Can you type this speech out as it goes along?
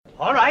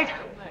All right,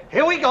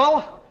 here we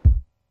go.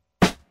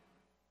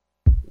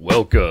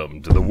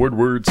 Welcome to the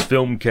Woodward's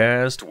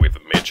Filmcast with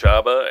Mitch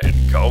Haba and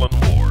Colin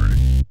Ward.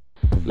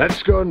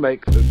 Let's go and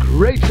make the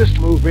greatest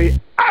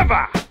movie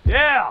ever!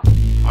 Yeah.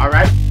 All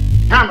right,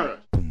 camera,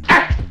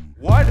 action!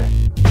 What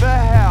the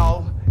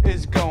hell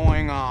is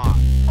going on?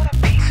 What a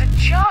piece of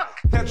junk.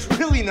 That's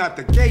really not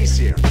the case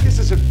here. This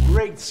is a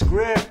great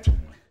script.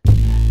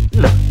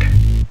 Look,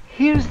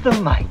 here's the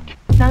mic.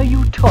 Now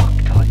you talk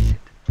towards it.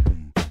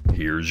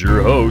 Here's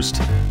your host,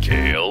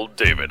 Cale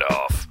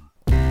Davidoff.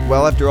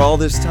 Well, after all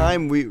this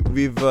time, we're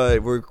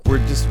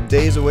just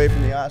days away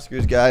from the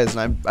Oscars, guys,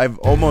 and I've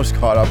almost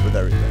caught up with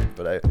everything.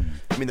 But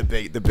I mean the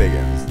big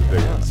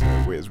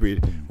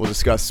ends. We'll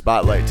discuss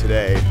Spotlight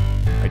today.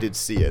 I did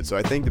see it, so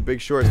I think The Big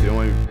Short is the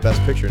only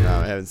Best Picture now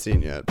I haven't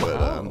seen yet.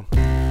 But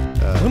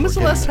when was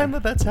the last time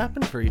that's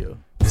happened for you?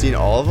 Seen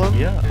all of them?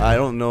 Yeah. I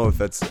don't know if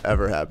that's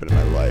ever happened in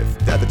my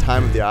life. At the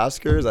time of the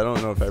Oscars, I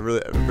don't know if I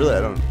really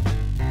I don't.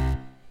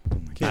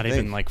 Not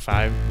even like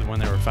 5 when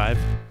they were 5?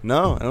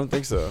 No, I don't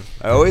think so.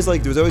 There was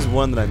always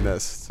one that I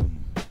missed.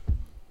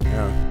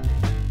 Yeah.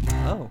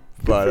 Oh.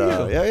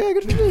 But yeah,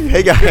 good for you.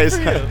 Hey guys,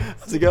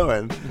 how's it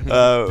going?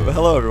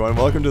 Hello everyone.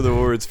 Welcome to the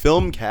Woodward's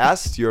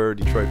Filmcast, your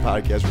Detroit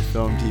podcast for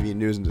film, TV,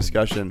 news, and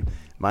discussion.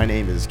 My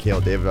name is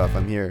Cale Davidoff.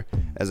 I'm here,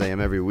 as I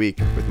am every week,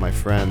 with my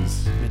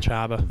friends Mitch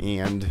Haba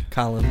and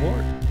Colin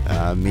Ward.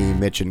 Me,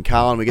 Mitch, and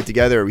Colin. We get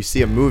together, we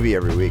see a movie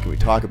every week, and we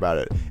talk about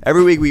it.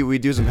 Every week we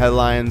do some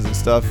headlines and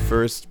stuff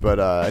first, but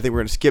I think we're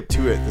going to skip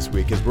to it this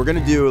week, because we're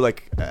going to do,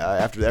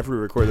 after we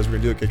record this, we're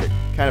going to do a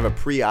kind of a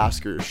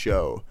pre-Oscar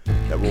show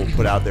that we'll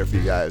put out there for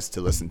you guys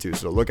to listen to,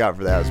 so look out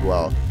for that as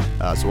well.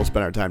 So we'll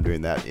spend our time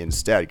doing that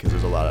instead, because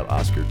there's a lot of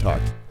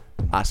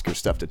Oscar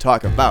stuff to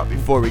talk about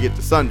before we get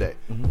to Sunday.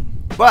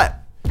 But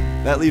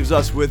that leaves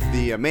us with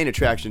the main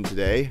attraction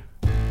today.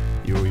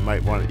 You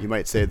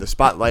might say the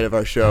spotlight of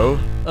our show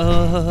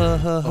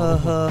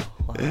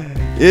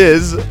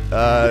is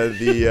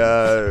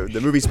the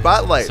movie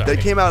Spotlight. Sorry.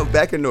 That came out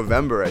back in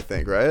November, I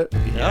think, right?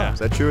 Yeah. Is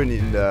that true?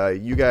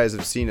 And you guys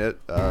have seen it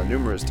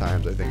numerous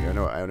times, I think. I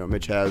know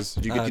Mitch has.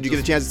 Did you get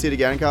a chance to see it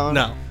again, Colin?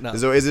 No.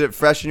 So is it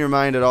fresh in your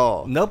mind at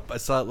all? Nope. I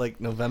saw it like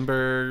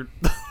November.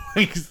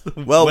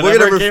 Well, we're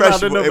gonna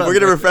refresh.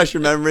 refresh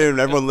your memory, and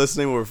everyone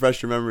listening will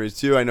refresh your memories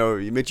too. I know,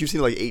 Mitch, you've seen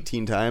it like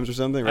 18 times or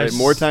something, right?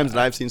 More times than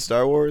I've seen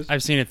Star Wars.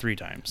 I've seen it 3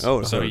 times.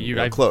 Oh, so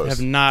I close. have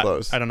not.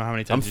 Close. I don't know how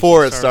many I'm times.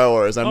 4 at Star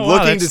Wars. I'm wow,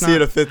 looking to that's see it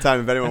not- a 5th time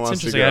if anyone That's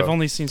wants to interesting. go. I've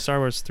only seen Star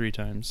Wars 3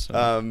 times.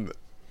 So.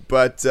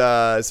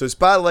 So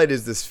Spotlight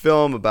is this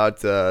film about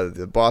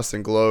the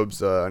Boston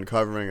Globe's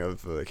uncovering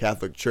of the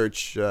Catholic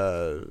Church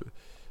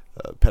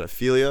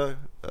pedophilia.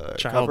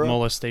 Child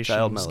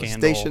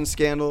molestation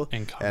scandal.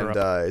 And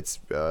cover-up. It's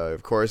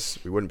of course,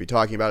 we wouldn't be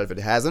talking about it if it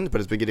hasn't,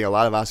 but it's been getting a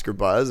lot of Oscar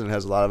buzz and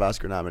has a lot of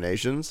Oscar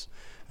nominations.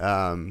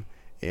 And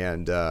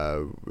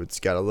it's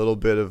got a little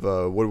bit of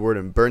a Woodward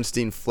and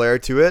Bernstein flair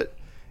to it.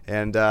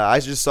 And I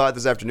just saw it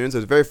this afternoon, so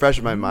it's very fresh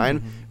in my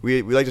mind.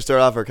 We like to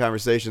start off our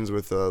conversations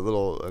with a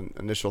little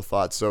initial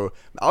thoughts. So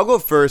I'll go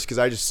first because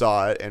I just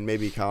saw it, and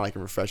maybe kind of I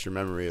can refresh your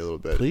memory a little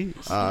bit. Please.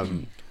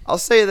 I'll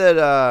say that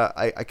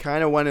I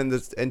kind of went I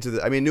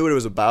knew what it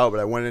was about, but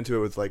I went into it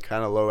with like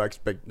kind of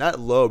not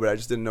low, but I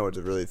just didn't know what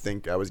to really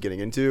think I was getting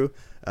into,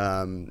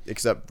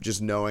 except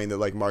just knowing that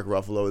like Mark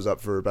Ruffalo is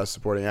up for Best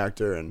Supporting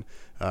Actor and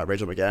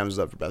Rachel McAdams is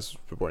up for Best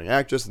Supporting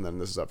Actress, and then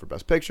this is up for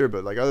Best Picture.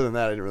 But like other than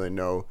that, I didn't really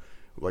know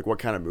like what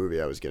kind of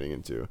movie I was getting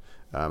into.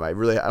 I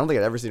don't think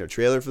I'd ever seen a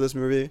trailer for this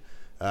movie.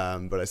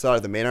 But I saw it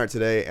at the Main Art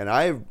today, and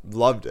I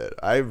loved it.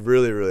 I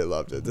really, really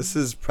loved it. This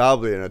is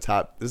probably a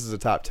top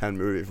 10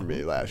 movie for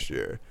me last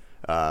year.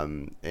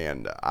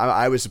 And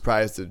I was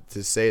surprised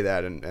to say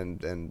that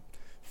and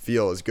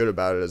feel as good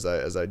about it as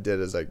I did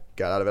as I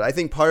got out of it. I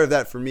think part of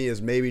that for me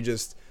is maybe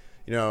just,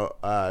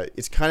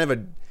 it's kind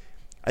of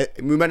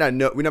we might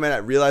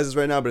not realize this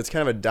right now, but it's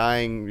kind of a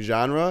dying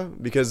genre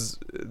because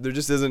there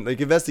just isn't,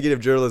 like, investigative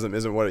journalism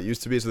isn't what it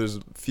used to be. So there's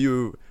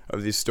few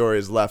of these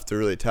stories left to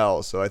really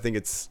tell. So I think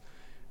it's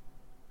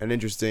an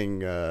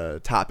interesting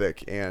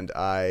topic, and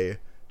I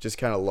just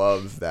kind of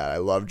love that. I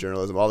love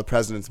journalism. All the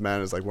President's Men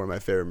is like one of my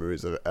favorite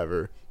movies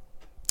ever.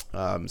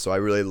 So I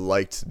really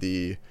liked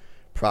the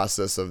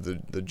process of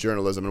the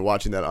journalism and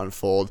watching that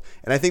unfold.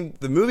 And I think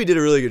the movie did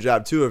a really good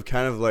job too of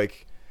kind of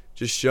like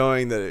just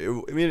showing that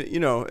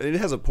it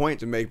has a point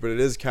to make, but it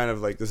is kind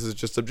of like, this is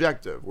just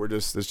objective.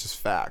 It's just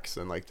facts,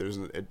 and like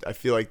I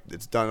feel like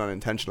it's done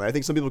unintentionally. I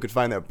think some people could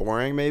find that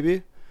boring,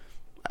 maybe.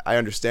 I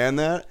understand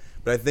that,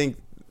 but I think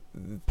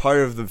part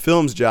of the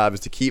film's job is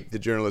to keep the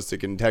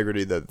journalistic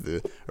integrity that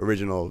the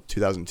original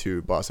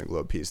 2002 Boston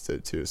Globe piece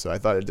did too. So I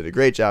thought it did a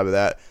great job of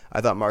that. I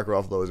thought Mark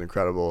Ruffalo was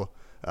incredible.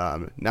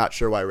 Not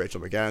sure why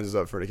Rachel McAdams is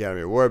up for an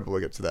Academy Award, but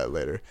we'll get to that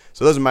later.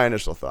 So those are my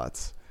initial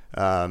thoughts.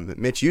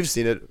 Mitch, you've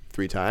seen it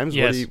 3 times.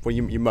 Yes.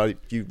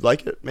 You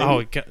like it?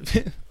 Maybe?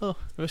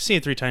 I've seen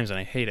it 3 times and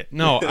I hate it.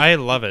 No, I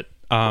love it.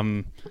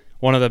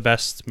 One of the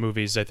best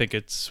movies. I think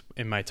it's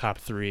in my top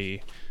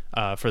 3.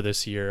 for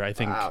this year. I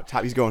think. Wow,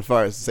 he's going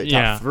far as to say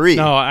top 3.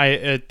 No,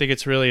 I think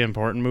it's really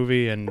important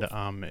movie, and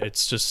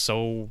it's just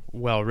so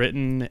well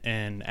written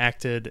and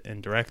acted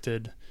and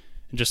directed,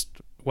 and just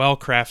well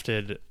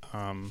crafted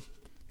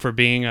for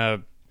being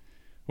a,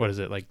 what is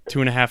it, like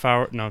 2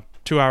 hour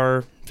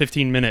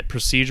 15-minute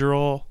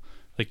procedural.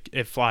 Like,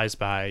 it flies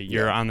by.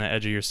 You're on the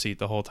edge of your seat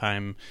the whole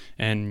time,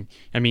 and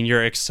I mean,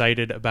 you're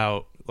excited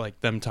about like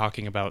them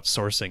talking about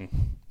sourcing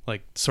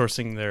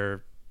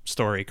their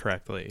story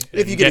correctly.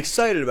 If you get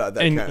excited about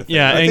that kind of thing.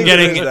 Yeah, I and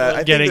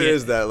think there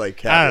is that like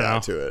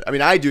caveat to it. I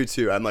mean, I do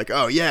too. I'm like,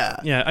 oh yeah.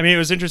 Yeah, I mean, it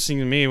was interesting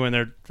to me when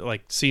they're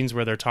like scenes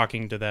where they're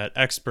talking to that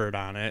expert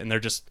on it, and they're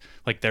just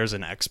like, there's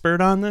an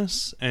expert on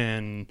this,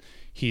 and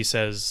he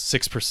says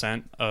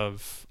 6%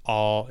 of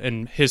all,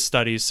 in his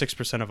studies,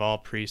 6% of all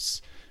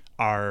priests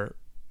are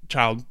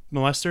child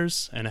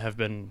molesters and have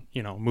been,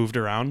 moved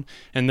around,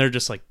 and they're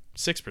just like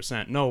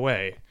 6%. No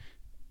way.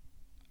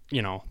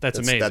 That's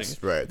amazing.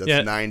 That's right.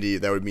 That's 90.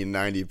 That would mean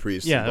 90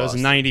 priests. Yeah, it was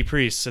 90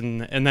 priests,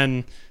 and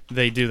then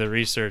they do the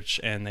research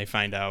and they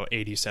find out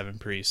 87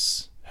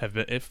 priests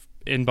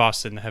in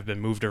Boston have been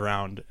moved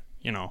around.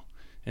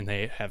 And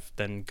they have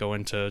then go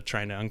into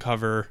trying to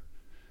uncover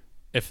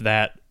if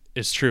that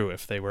is true,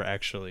 if they were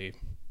actually,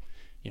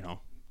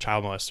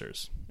 child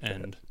molesters.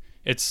 And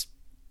it's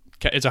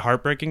a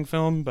heartbreaking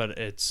film, but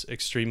it's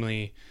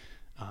extremely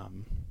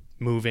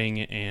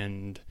moving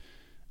and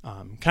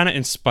kind of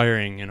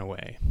inspiring in a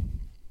way.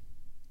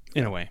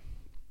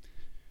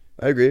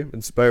 I agree.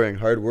 Inspiring,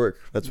 hard work.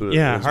 That's what.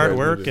 Hard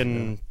work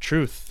and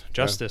truth,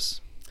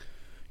 justice.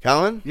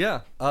 Colin?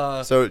 Yeah.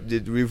 So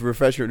did we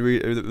refresh the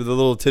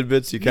little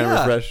tidbits? You kind of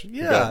refresh.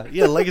 Yeah.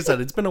 Yeah. Like I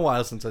said, it's been a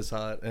while since I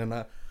saw it,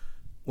 and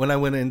when I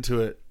went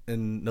into it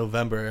in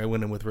November, I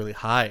went in with really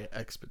high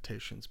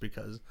expectations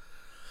because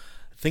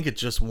I think it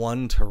just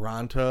won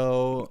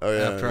Toronto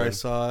after I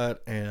saw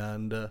it,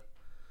 and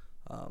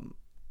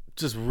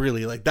just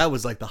really like that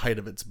was like the height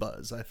of its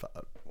buzz, I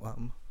thought,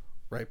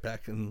 right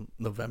back in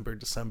November,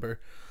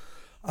 December.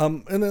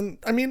 And then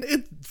I mean,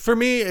 for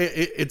me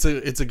it's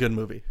a good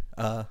movie.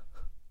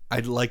 I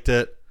liked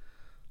it.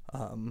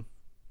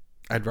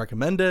 I'd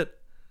recommend it.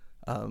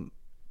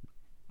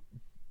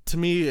 To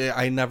me,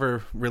 I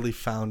never really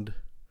found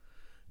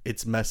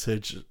its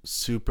message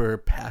super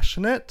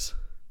passionate.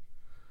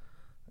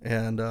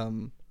 And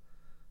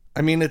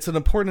I mean, it's an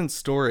important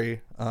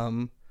story,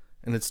 and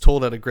it's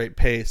told at a great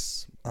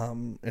pace,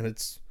 and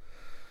it's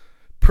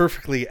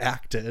perfectly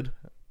acted,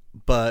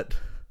 but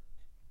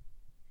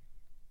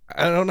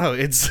I don't know,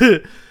 it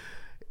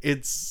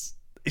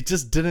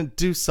just didn't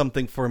do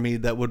something for me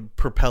that would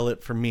propel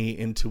it for me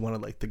into one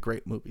of like the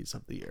great movies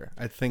of the year.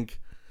 I think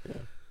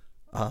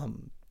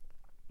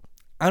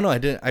I don't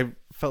know, I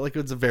felt like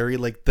it was a very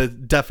like the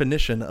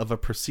definition of a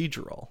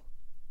procedural.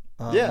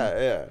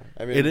 Yeah.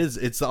 I mean,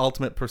 it's the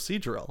ultimate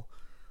procedural.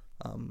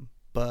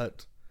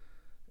 But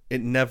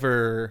it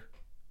never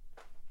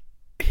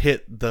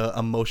hit the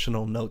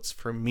emotional notes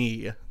for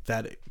me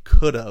that it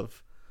could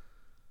have,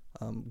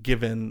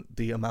 given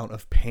the amount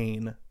of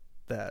pain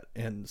that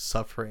and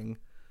suffering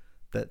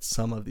that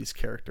some of these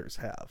characters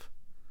have.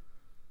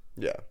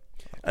 Yeah.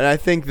 And I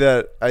think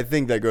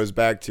that goes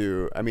back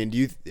to, I mean,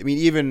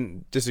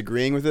 even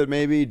disagreeing with it,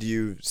 maybe, do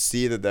you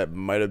see that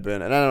might have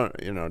been, and I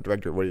don't,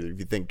 director, if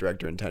you think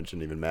director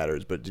intention even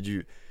matters, but did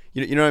you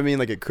know what I mean?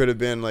 Like, it could have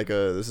been like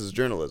this is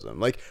journalism.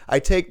 Like, I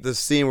take the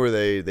scene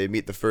where they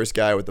meet the first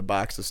guy with the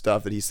box of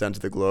stuff that he sent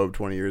to the Globe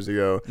 20 years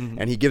ago,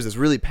 and he gives this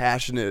really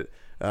passionate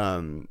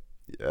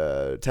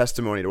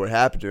testimony to what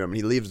happened to him, and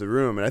he leaves the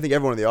room, and I think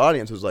everyone in the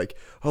audience was like,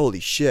 holy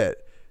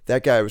shit,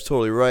 that guy was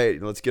totally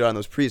right. Let's get on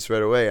those priests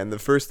right away. And the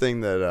first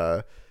thing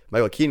that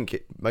Michael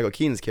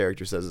Keaton's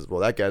character says is, well,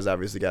 that guy's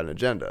obviously got an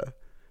agenda.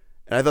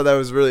 And I thought that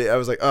was really, I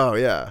was like, oh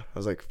yeah. I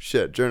was like,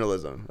 shit,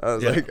 journalism. I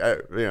was like,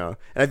 and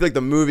I feel like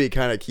the movie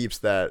kind of keeps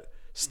that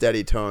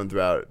steady tone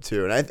throughout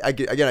too. And I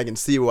can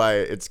see why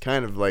it's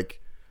kind of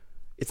like,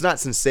 it's not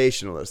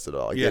sensationalist at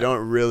all. Like, they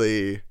don't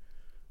really,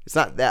 it's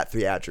not that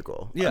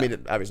theatrical. I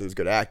mean, obviously it was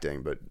good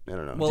acting, but I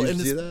don't know. Well, did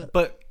you see that?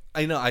 But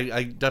I know,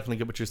 I definitely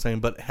get what you're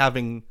saying, but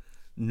having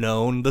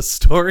known the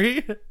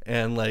story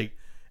and like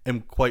am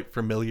quite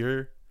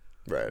familiar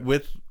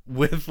with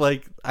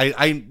like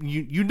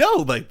you know,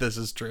 like, this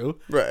is true,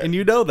 right, and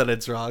you know that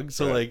it's wrong,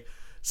 so like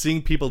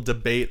seeing people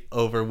debate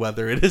over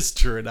whether it is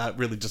true or not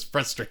really just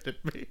frustrated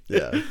me.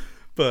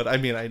 But I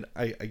mean,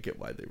 I get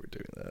why they were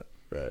doing that.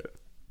 Right.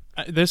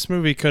 This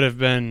movie could have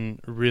been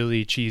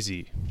really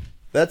cheesy.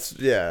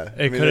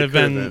 It could have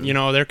been,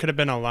 there could have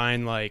been a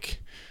line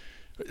like,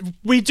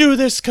 we do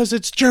this because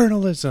it's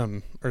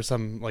journalism, or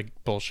some like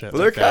bullshit.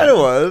 Well, like there kind of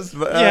was.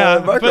 But,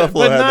 Mark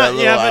Ruffalo had that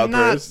little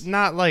outburst.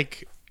 Not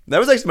like. That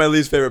was actually my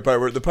least favorite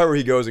part. The part where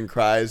he goes and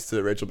cries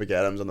to Rachel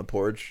McAdams on the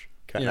porch.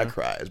 Not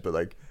cries, but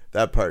like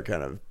that part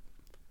kind of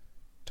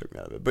took me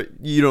out of it. But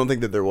you don't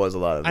think that there was a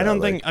lot of that? I don't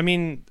think. I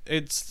mean,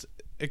 it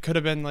could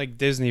have been like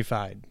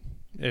Disney-fied,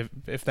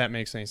 if that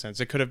makes any sense.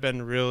 It could have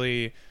been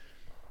really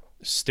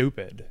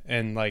stupid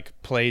and like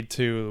played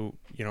too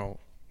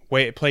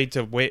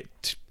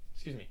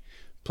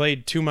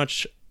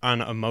much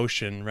on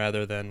emotion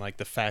rather than like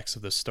the facts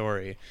of the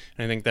story.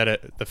 And I think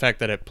that the fact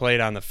that it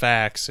played on the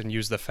facts and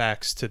used the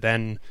facts to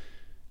then,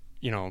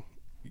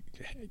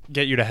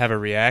 get you to have a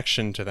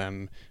reaction to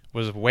them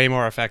was way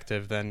more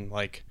effective than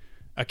like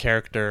a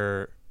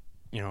character,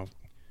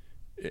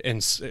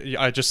 and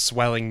just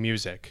swelling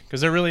music,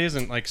 because there really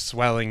isn't like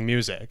swelling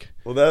music.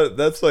 Well,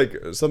 that's like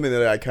something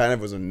that I kind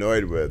of was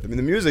annoyed with. I mean,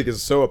 the music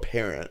is so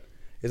apparent.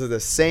 It's like the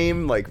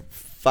same like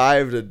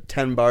 5 to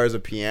 10 bars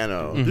of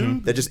piano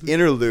that just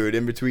interlude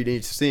in between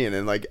each scene,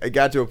 and like it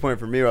got to a point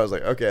for me where I was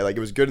like, okay, like it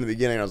was good in the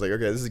beginning. I was like,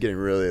 okay, this is getting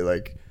really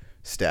like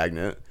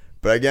stagnant.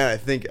 But again,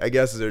 I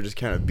guess they're just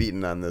kind of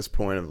beaten on this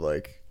point of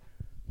like,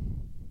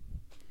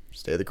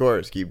 stay the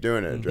course, keep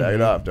doing it, drag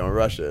it off, don't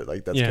rush it.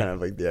 Like that's kind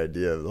of like the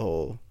idea of the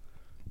whole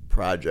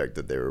project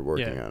that they were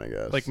working on, I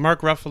guess. Like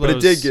Mark Ruffalo's, but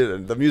it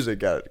did the music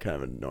got kind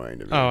of annoying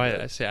to me. Oh,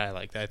 I see. I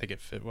like that. I think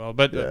it fit well.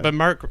 But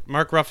Mark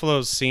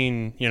Ruffalo's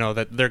scene,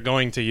 that they're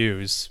going to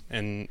use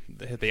in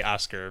the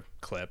Oscar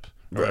clip,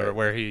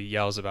 where he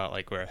yells about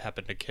like where it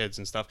happened to kids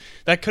and stuff.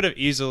 That could have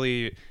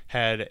easily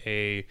had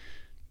a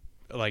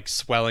like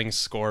swelling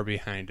score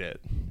behind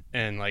it,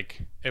 and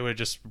like it would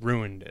just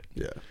ruined it.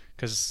 Yeah,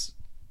 because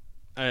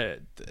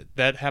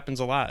that happens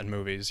a lot in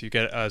movies. You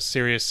get a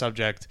serious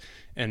subject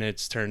and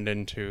it's turned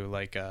into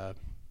like a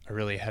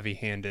really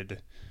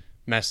heavy-handed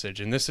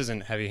message, and this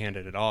isn't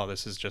heavy-handed at all.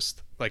 This is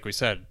just, like we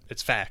said,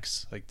 it's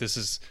facts. Like this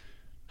is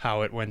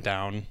how it went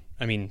down.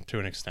 I mean, to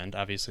an extent,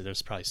 obviously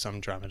there's probably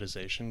some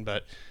dramatization,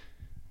 but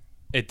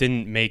it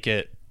didn't make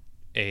it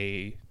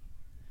an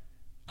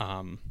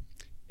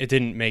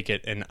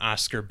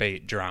Oscar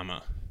bait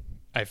drama.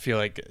 I feel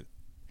like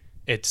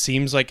it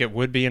seems like it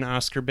would be an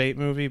Oscar bait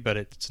movie, but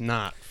it's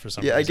not for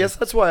some reason. I guess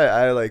that's why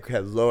I like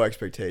had low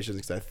expectations,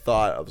 because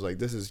I was like,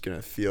 this is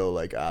gonna feel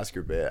like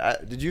Oscar bait.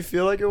 Did you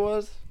feel like it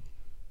was?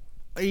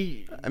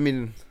 I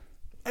mean,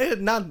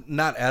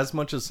 not as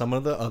much as some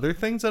of the other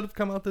things that have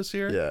come out this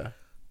year. Yeah,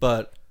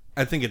 but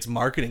I think its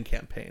marketing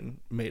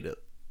campaign made it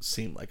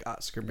seem like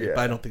Oscar bait. Yeah.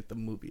 But I don't think the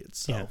movie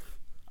itself,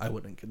 I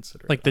wouldn't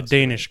consider like it the Oscar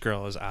Danish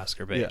Girl is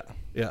Oscar bait.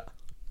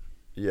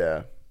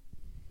 Yeah.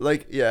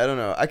 Like, I don't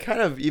know. I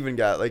kind of even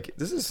got like,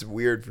 this is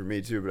weird for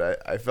me too,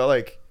 but I felt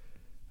like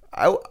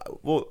I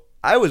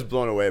was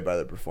blown away by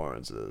the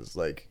performances.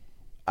 Like,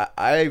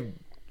 I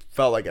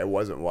felt like I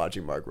wasn't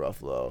watching Mark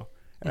Ruffalo,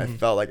 and I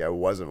felt like I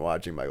wasn't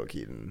watching Michael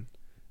Keaton.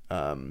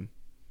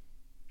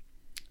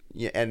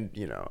 Yeah, and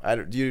you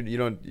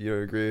don't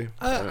agree?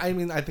 I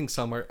mean, I think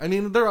some are. I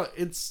mean,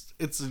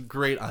 it's a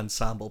great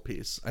ensemble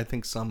piece. I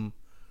think some.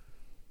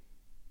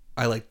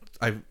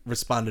 I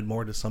responded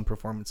more to some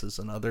performances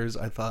than others.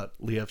 I thought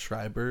Liev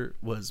Schreiber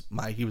was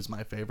my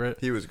favorite.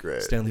 He was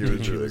great. Stanley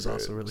Tucci was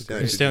also really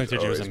great. Stanley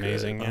Tucci was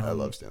amazing. I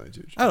love Stanley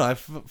Tucci. I don't know. I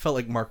felt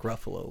like Mark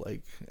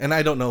Ruffalo, and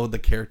I don't know the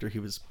character he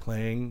was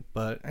playing,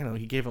 but I know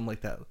he gave him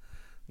like that,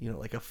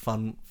 like a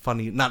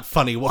funny, not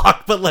funny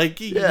walk, but like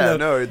he gave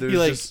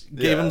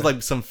him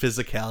like some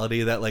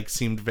physicality that like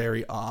seemed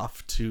very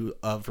off to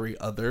every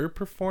other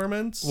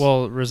performance.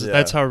 Well,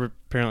 that's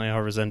apparently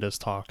how Resendez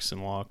talks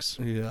and walks.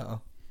 Yeah.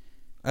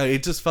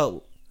 It just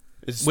felt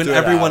when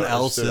everyone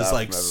else is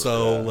like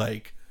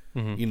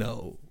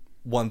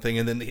one thing,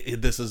 and then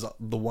this is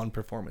the one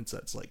performance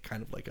that's like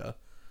kind of like a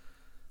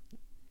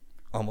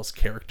almost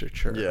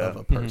caricature of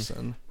a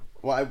person.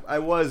 Well, I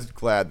was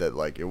glad that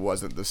like it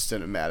wasn't the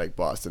cinematic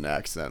Boston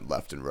accent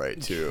left and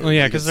right too. Well,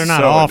 yeah, because they're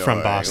not all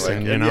from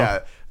Boston,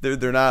 Yeah,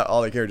 they're not,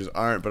 all the characters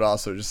aren't, but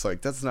also just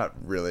like it's not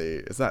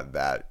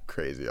that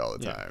crazy all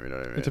the time. You know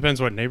what I mean? It depends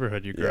what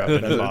neighborhood you grew up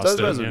in Boston. It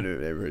depends what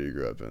neighborhood you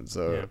grew up in.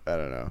 So I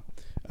don't know.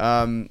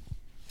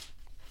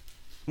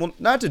 Well,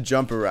 not to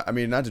jump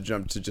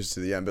to just to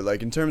the end, but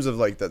like in terms of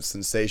like that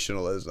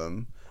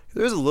sensationalism,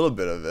 there's a little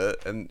bit of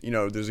it, and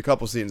there's a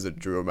couple scenes that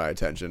drew my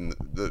attention.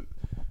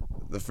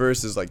 The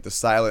first is like the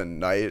Silent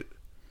Night,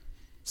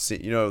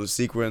 the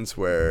sequence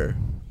where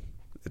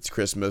it's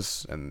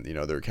Christmas, and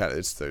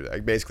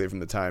they're basically from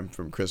the time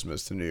from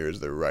Christmas to New Year's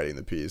they're writing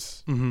the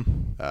piece. Do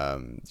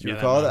you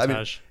recall that? I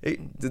mean,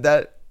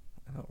 I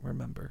don't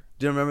remember.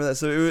 Do you remember that?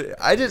 So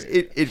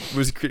it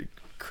was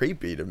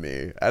creepy to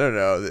me. I don't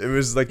know. It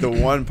was like the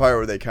one part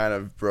where they kind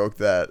of broke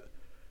that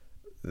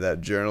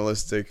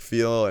journalistic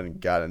feel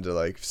and got into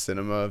like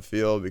cinema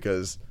feel,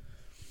 because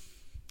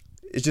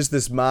it's just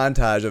this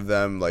montage of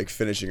them like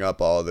finishing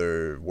up all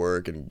their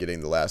work and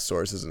getting the last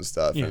sources and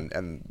stuff,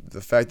 and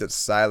the fact that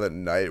Silent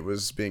Night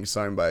was being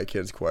sung by a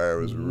kids choir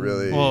was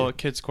really a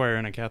kids choir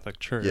in a Catholic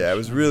church. Yeah, it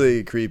was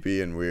really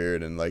creepy and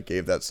weird, and like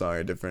gave that song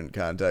a different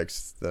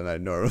context than I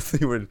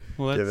normally would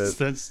give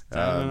it.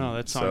 I don't know.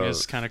 That song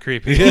is kind of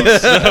creepy.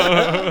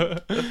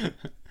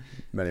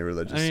 Many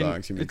religious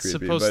songs can be creepy. It's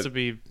supposed to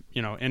be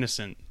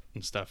innocent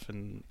and stuff,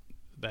 and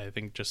I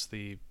think just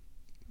the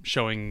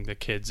showing the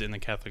kids in the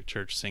Catholic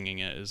church singing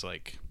it is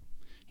like,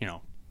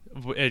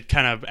 it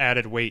kind of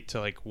added weight to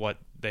like what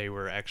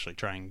they're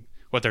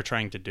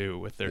trying to do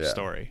with their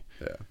story.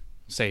 Yeah.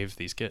 Save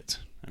these kids.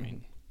 I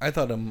mean, I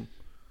thought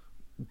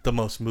the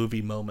most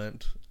movie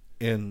moment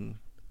in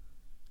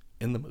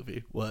the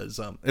movie was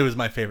it was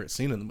my favorite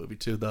scene in the movie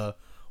too.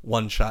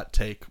 one-shot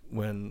take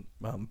when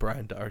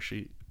Brian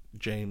Darcy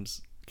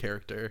James'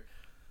 character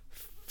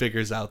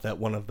figures out that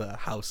one of the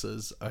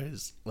houses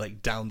is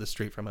like down the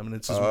street from him, and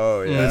it's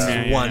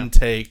just, one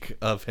take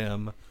of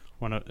him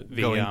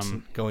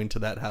going to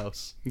that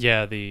house.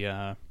 Yeah,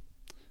 the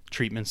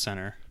treatment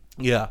center.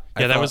 Yeah,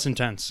 that was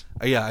intense.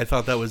 Yeah, I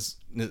thought that was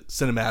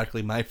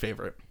cinematically my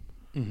favorite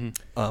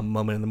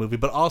moment in the movie,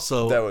 but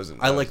also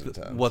I like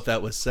what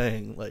that was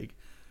saying. Like,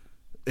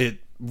 it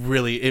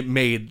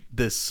made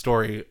this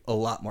story a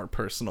lot more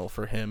personal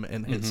for him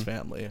and his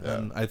family,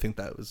 and I think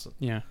that was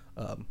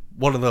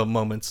one of the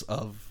moments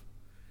of,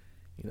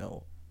 you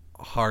know,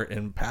 heart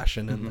and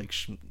passion and like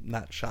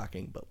not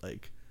shocking, but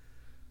like,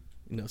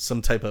 you know,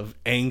 some type of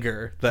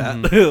anger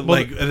that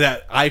like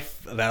that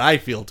I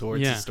feel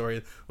towards the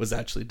story was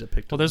actually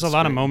depicted. Well, there's a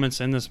lot of moments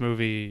in this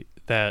movie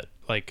that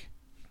like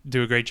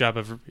do a great job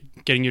of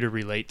getting you to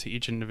relate to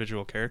each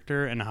individual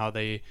character and how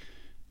they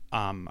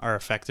are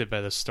affected by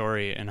the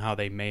story and how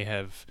they may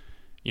have,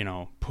 you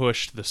know,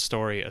 pushed the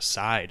story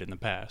aside in the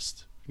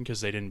past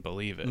because they didn't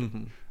believe it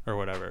or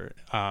whatever.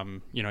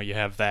 You know, you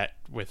have that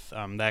with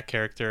that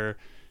character,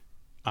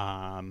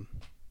 Mark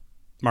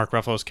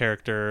Ruffalo's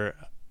character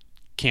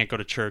can't go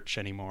to church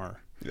anymore.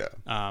 Yeah.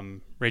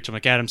 Rachel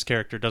McAdams'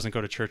 character doesn't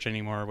go to church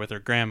anymore with her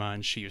grandma,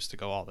 and she used to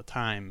go all the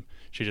time.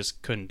 She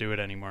just couldn't do it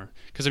anymore.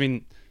 Because, I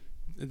mean,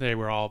 they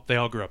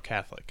all grew up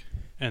Catholic,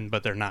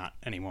 but they're not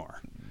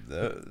anymore.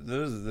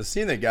 The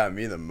scene that got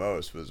me the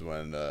most was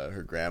when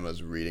her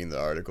grandma's reading the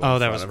article. Oh,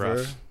 that was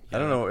rough. Yeah. I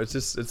don't know. It's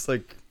just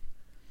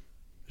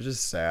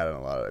sad on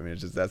a lot of. I mean,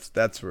 it's just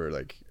that's where,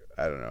 like,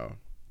 I don't know.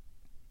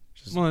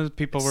 Just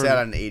people were sad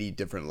on 80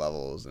 different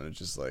levels, and it's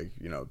just like,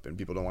 you know, and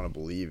people don't want to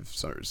believe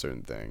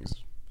certain things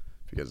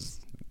because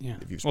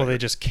if you they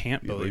just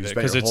can't believe it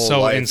because it's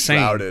so insane.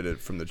 Shrouded it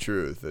from the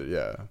truth.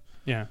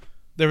 Yeah.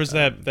 There was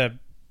that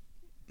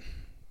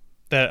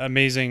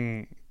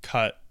amazing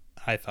cut,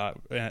 I thought,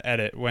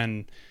 edit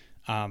when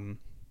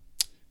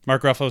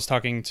Mark Ruffalo's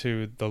talking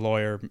to the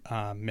lawyer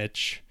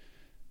Mitch,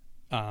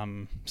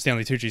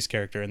 Stanley Tucci's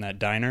character in that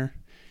diner,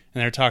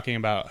 and they're talking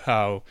about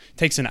how it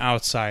takes an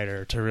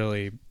outsider to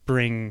really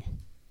bring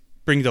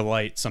to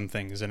light some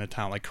things in a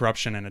town, like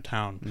corruption in a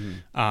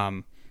town.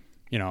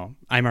 You know,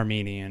 I'm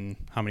Armenian.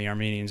 How many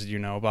Armenians do you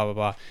know? Blah blah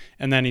blah.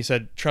 And then he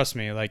said, "Trust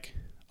me, like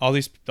all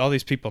these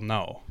people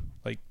know.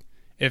 Like,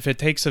 if it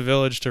takes a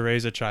village to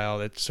raise a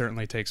child, it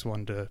certainly takes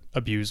one to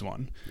abuse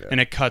one." Yeah.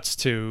 And it cuts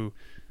to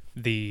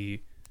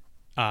the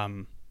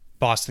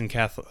Boston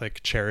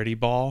Catholic charity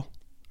ball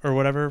or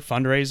whatever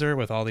fundraiser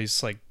with all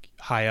these like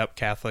high up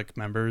Catholic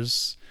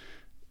members.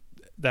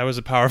 That was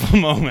a powerful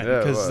moment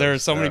because there are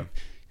so many,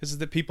 because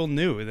the people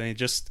knew, and they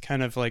just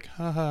kind of like,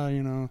 haha,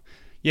 you know,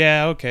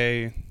 yeah,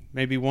 okay,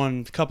 maybe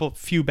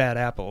few bad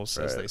apples,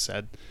 as they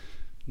said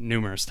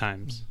numerous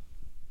times.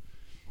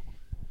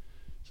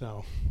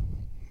 So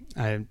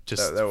I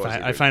just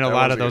I find a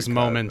lot of those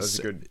moments. That was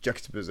a good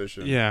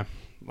juxtaposition. Yeah,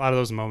 a lot of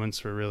those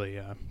moments were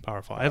really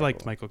powerful. I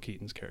liked Michael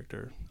Keaton's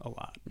character a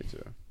lot. Me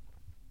too.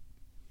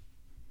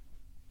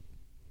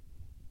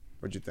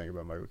 What'd you think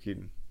about Michael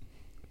Keaton?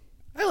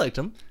 I liked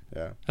him.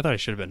 Yeah. I thought he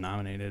should have been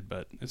nominated,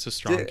 but it's a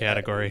strong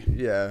category.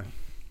 Yeah.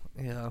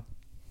 I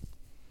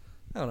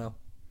don't know.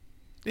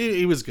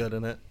 He was good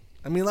in it.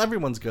 I mean,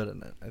 everyone's good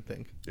in it, I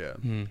think. Yeah.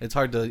 It's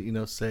hard to, you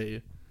know,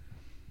 say.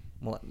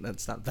 Well,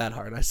 that's not that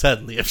hard. I said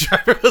Liev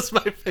Schreiber was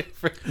my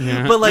favorite.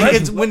 Yeah. But like,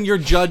 it's when you're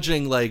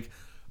judging like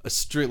a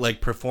straight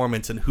like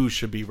performance and who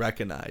should be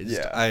recognized.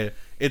 Yeah.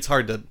 It's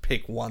hard to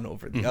pick one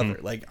over the other.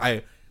 Like,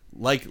 I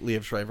like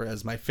Liev Schreiber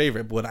as my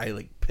favorite, but would I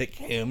like pick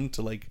him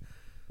to like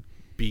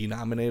be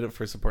nominated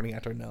for supporting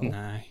actor? No.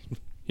 Nah.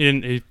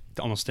 He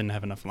almost didn't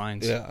have enough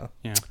lines. Yeah.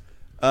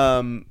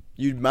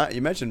 You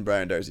mentioned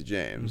Brian Darcy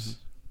James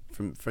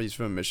he's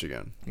from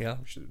Michigan. Yeah.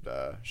 We should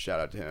shout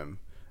out to him.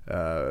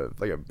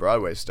 Like a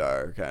Broadway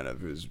star, kind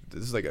of. This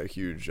is like a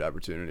huge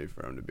opportunity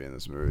for him to be in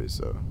this movie.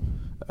 So,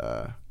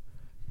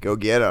 go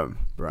get him,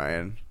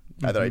 Brian.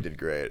 I thought he did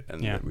great,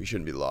 and we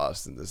shouldn't be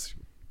lost in this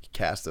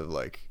cast of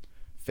like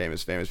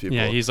famous people.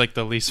 Yeah, he's like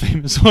the least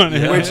famous one.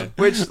 Yeah.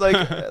 Which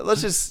like,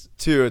 let's just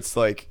it's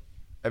like,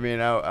 I mean,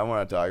 I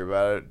want to talk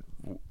about it.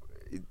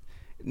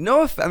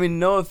 No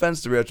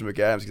offense to Rachel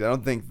McAdams, because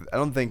I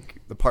don't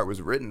think the part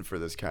was written for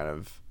this kind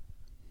of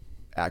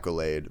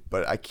accolade,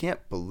 but I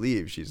can't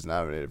believe she's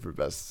nominated for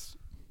Best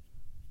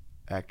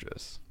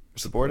Actress.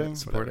 Supporting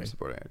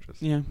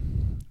actress. Yeah,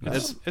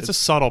 it's a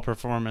subtle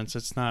performance.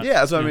 It's not.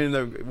 Yeah, so I mean,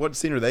 what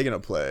scene are they gonna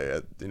play?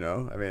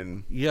 I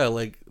mean, yeah,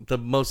 like the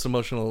most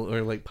emotional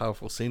or like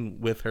powerful scene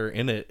with her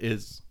in it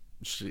is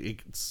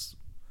it's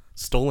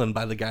stolen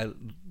by the guy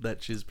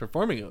that she's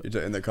performing with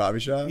in the coffee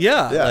shop.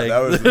 Yeah, like,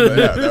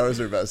 that was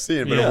her best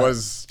scene, but it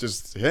was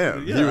just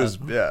him. Yeah. He was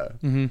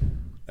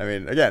I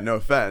mean, again, no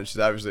offense. She's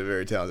obviously a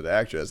very talented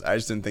actress. I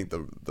just didn't think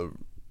the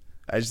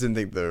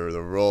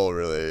role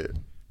really.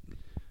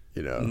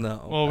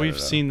 No. Well, we've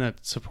seen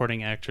that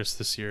supporting actress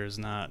this year is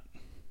not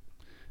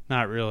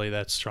really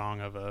that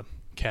strong of a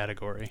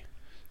category.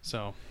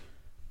 So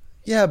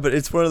Yeah, but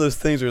it's one of those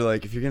things where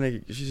like if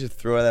you should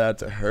throw that out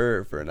to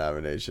her for a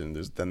nomination.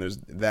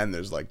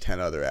 There's like 10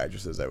 other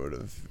actresses I would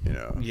have,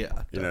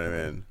 Yeah, you know what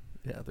I mean.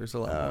 Yeah, there's a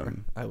lot more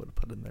I would have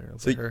put in there over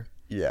So her.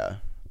 yeah,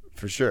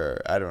 for sure.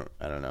 I don't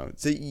know.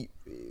 So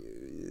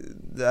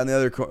on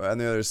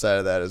the other side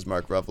of that is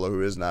Mark Ruffalo,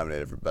 who is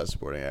nominated for Best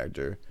Supporting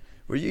Actor.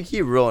 Well, you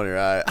keep rolling your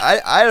eye.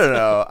 I don't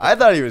know. I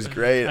thought he was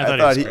great. I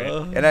thought he was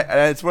great. And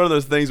it's one of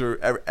those things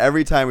where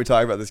every time we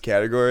talk about this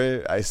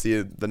category, I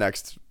see the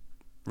next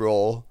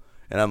role,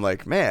 and I'm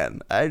like, man,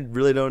 I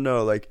really don't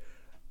know. Like,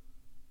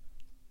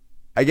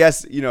 I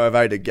guess, if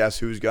I had to guess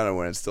who's gonna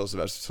win, it's still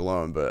Sylvester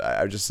Stallone. But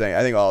I'm just saying,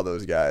 I think all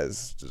those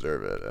guys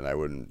deserve it, and I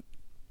wouldn't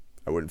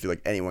feel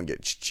like anyone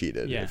gets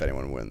cheated if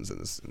anyone wins in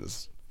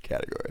this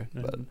category.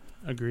 But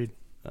agreed.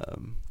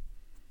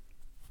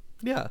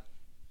 Yeah,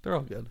 they're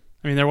all good.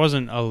 I mean, there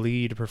wasn't a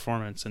lead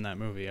performance in that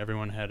movie.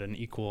 Everyone had an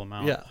equal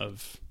amount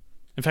of.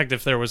 In fact,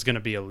 if there was going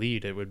to be a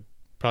lead, it would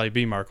probably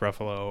be Mark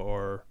Ruffalo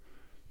or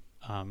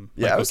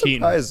Michael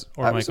Keaton. I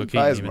was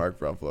surprised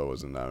Mark Ruffalo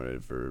wasn't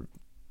nominated for.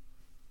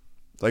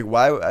 Like,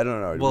 why? I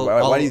don't know.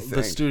 Well, why do you think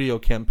the studio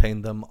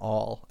campaigned them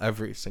all,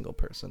 every single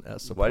person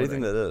as supporting? Why do you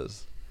think that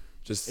is?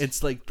 Just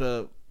it's like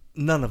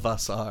none of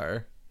us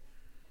are.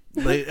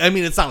 Like, I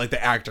mean, it's not like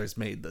the actors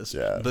made this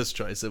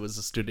choice. It was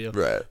the studio,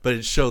 right? But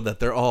it showed that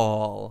they're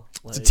all.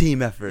 Like, it's a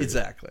team effort.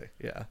 Exactly.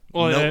 Yeah.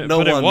 Well,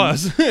 but it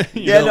was.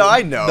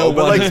 I know.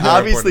 But like,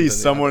 obviously,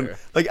 someone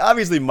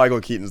obviously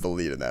Michael Keaton's the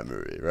lead in that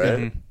movie, right?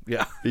 Mm-hmm.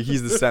 Yeah.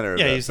 He's the center of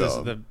that he's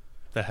film.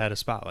 the head of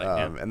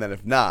Spotlight. And then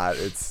if not,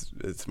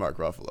 it's Mark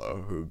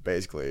Ruffalo, who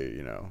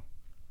basically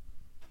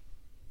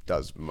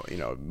does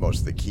most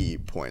of the key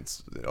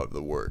points of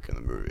the work in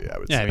the movie. I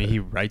would say. I mean, he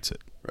writes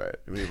it. Right.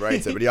 I mean, he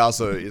writes it, but he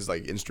also is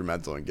like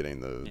instrumental in getting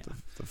the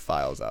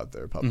files out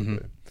there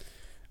publicly.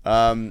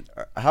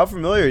 How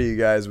familiar are you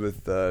guys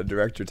with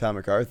director Tom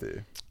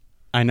McCarthy?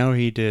 I know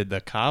he did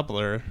The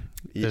Cobbler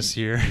this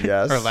year,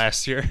 or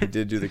last year. He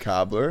did do The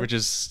Cobbler, which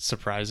is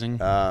surprising.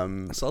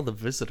 I saw The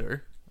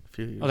Visitor a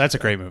few years ago. That's a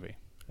great movie.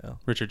 Yeah.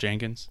 Richard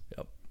Jenkins.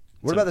 Yep.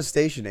 What about The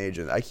Station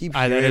Agent? I keep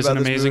hearing that is about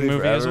an this amazing movie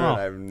forever, as well.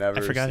 I've never.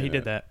 I forgot seen he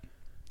did it.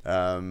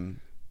 that.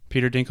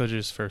 Peter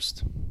Dinklage's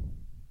first.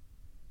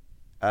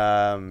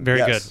 Very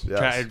good.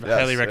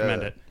 Highly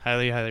recommend it.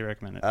 Highly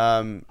recommend it.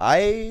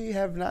 I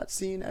have not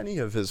seen any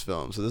of his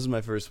films, so this is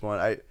my first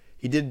one.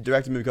 He did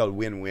direct a movie called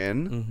Win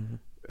Win. Mm-hmm.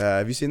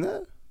 Have you seen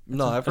that?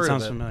 No, I've heard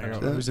sounds of it. familiar.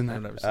 Who's in that?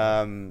 I've never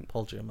seen it.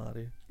 Paul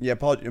Giamatti. Yeah,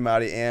 Paul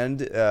Giamatti,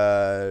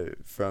 and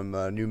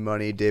from New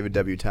Money, David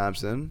W.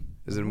 Thompson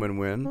is in Win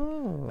Win.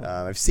 Oh.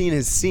 I've seen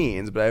his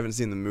scenes, but I haven't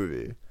seen the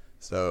movie.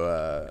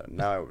 So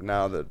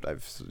now that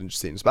I've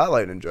seen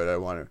Spotlight and enjoyed it, I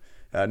want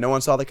to. No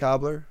one saw The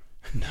Cobbler?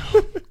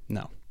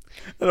 No.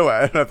 I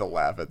don't have to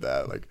laugh at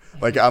that.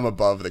 Like I'm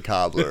above The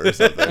Cobbler or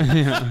something.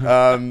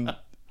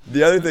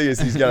 The other thing is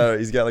he's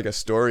got like a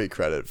story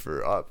credit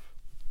for Up,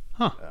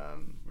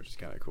 which is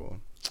kind of cool.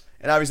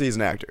 And obviously he's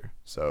an actor,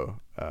 so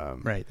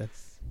right.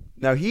 That's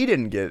now he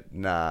didn't get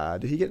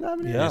Did he get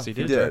nominated? Yeah, yes, he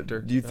did.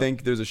 Director. Do you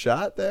think there's a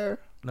shot there?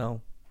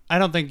 No. I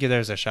don't think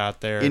there's a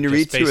shot there.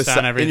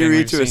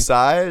 Inarritu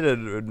aside,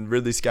 and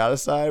Ridley Scott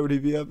aside, would he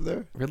be up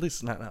there?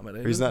 Ridley's not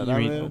nominated. He's not You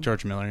nominated. mean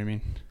George Miller? You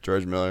mean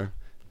George Miller?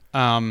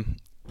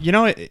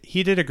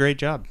 He did a great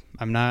job.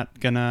 I'm not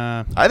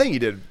gonna. I think he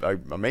did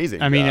an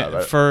amazing. I mean,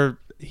 job.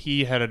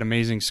 he had an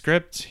amazing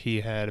script.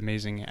 He had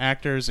amazing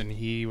actors, and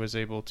he was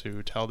able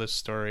to tell this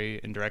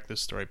story and direct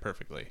this story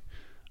perfectly.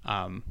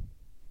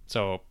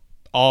 So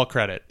all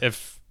credit.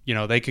 If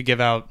they could give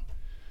out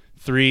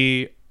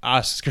 3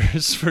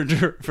 Oscars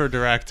for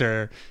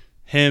director,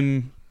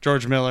 him,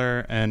 George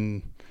Miller,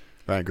 and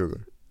Ryan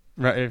Coogler.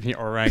 Ryan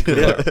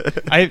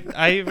Coogler.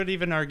 I would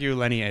even argue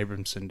Lenny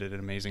Abramson did an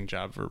amazing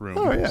job for Room.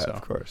 Oh yeah, so.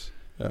 Of course.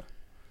 Yeah.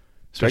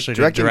 Especially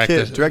directing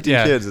directing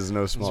kids is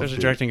no small especially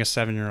feat. directing a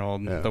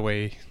 7-year-old. Yeah. The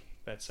way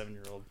that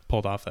 7-year-old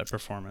pulled off that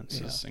performance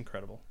is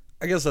incredible.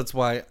 I guess that's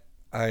why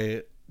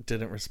I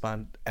didn't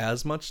respond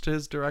as much to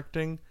his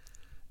directing.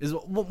 Is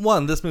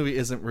one, this movie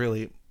isn't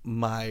really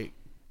my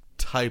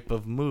type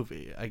of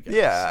movie, I guess.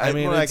 Yeah, I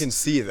mean, I it's- can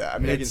see that. I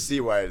mean, I can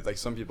see why, like,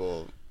 some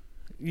people.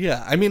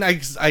 Yeah, I mean,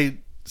 I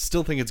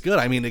still think it's good.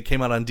 I mean, it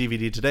came out on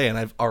DVD today, and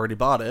I've already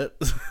bought it,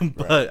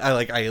 but I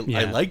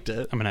liked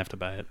it. I'm gonna have to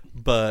buy it.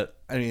 But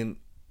I mean,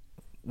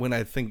 when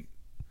I think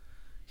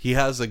he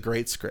has a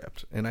great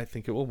script, and I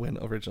think it will win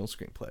original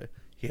screenplay.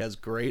 He has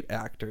great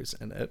actors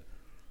in it.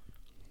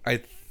 I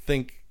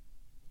think,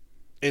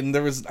 and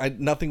there was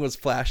nothing was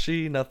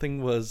flashy,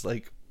 nothing was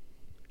like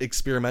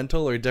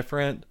experimental or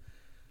different.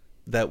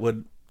 That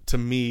would, to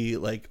me,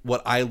 like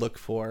what I look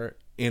for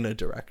in a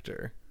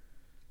director.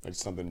 Like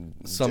something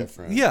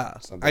different. Yeah,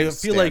 Something I to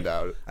feel stand like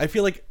out. I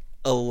feel like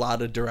a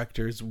lot of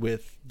directors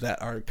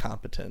that are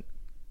competent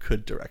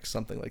could direct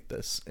something like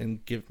this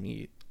and give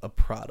me a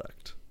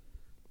product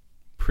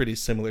pretty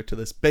similar to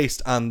this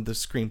based on the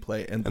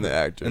screenplay and the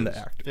actors.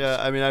 Yeah,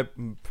 I mean, I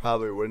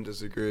probably wouldn't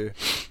disagree.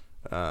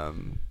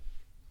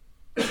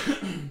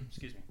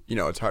 Excuse me.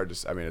 It's hard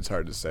to. I mean, it's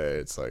hard to say.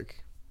 It's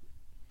like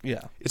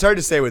Yeah. It's hard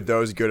to say with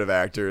those good of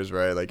actors,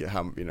 right? Like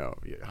how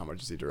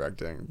much is he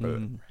directing?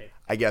 But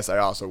I guess I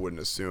also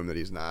wouldn't assume that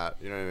he's not.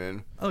 You know what I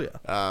mean? Oh yeah.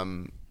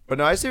 But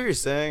no, I see what you're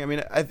saying. I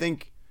mean, I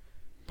think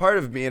part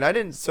of me, and I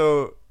didn't.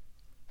 So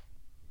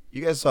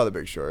you guys saw The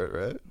Big Short,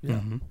 right? Yeah.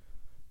 Mm-hmm.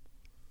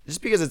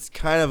 Just because it's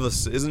kind of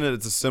isn't it?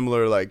 It's a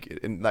similar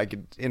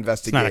investigative.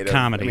 It's not a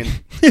comedy. I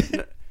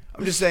mean,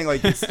 I'm just saying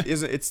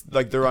it's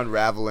like they're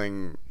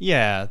unraveling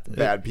Yeah.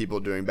 bad people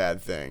doing bad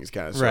things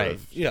kind of sort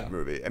of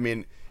movie. I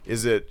mean,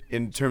 is it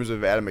in terms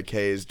of Adam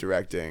McKay's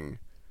directing?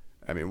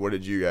 I mean, what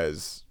did you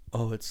guys?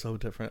 Oh, it's so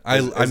different. I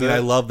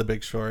love The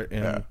Big Short,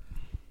 and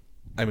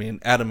I mean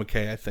Adam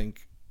McKay. I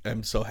think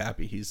I'm so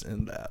happy he's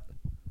in that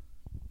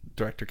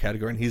director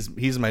category, and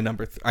he's my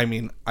number. I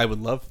mean, I would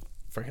love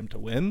for him to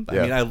win. I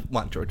mean, I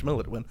want George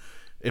Miller to win.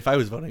 If I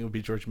was voting, it would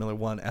be George Miller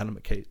 1, Adam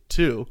McKay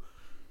 2.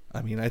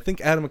 I mean, I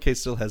think Adam McKay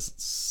still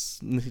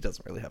he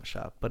doesn't really have a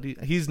shot, but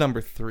he's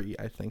number 3,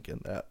 I think, in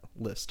that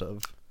list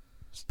of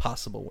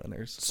possible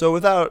winners. So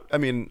I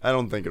mean, I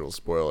don't think it'll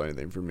spoil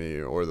anything for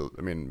me,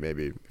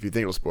 maybe if you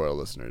think it'll spoil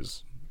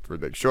listeners for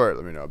The Big Short,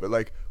 let me know. But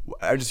like,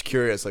 I'm just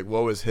curious, like,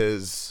 what was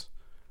his,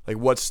 like,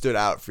 what stood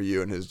out for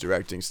you in his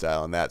directing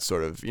style and that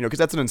sort of, because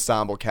that's an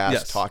ensemble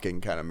cast talking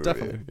kind of movie,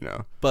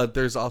 definitely. But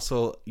there's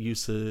also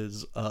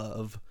uses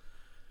of,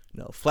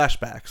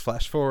 flashbacks,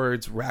 flash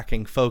forwards,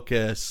 racking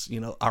focus,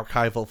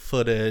 archival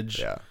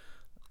footage,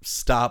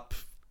 stop,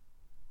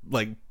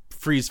 like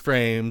freeze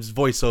frames,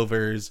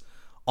 voiceovers,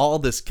 all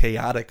this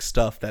chaotic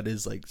stuff that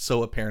is like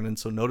so apparent and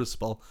so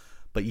noticeable,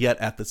 but yet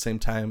at the same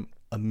time,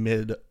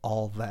 amid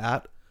all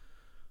that,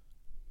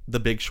 The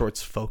Big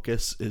Short's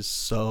focus is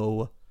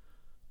so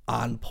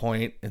on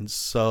point and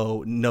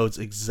so knows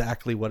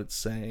exactly what it's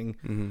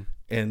saying,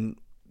 and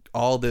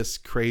all this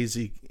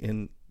crazy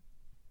and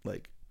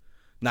like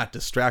not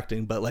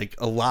distracting, but like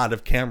a lot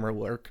of camera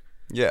work.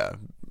 Yeah,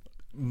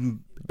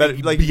 but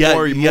like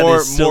more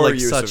like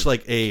use such of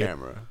like a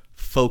camera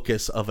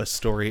focus of a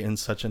story and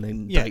such an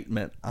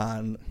indictment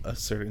on a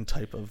certain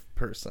type of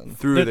person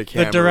through the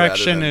camera.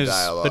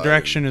 The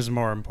direction is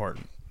more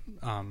important.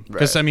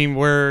 Because I mean,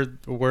 we're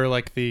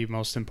like the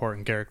most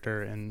important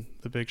character in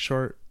The Big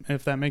Short,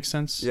 if that makes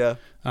sense. Yeah.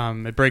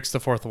 It breaks the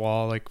fourth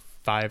wall like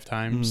 5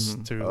 times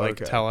to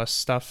tell us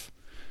stuff.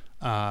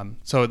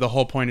 So the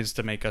whole point is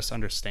to make us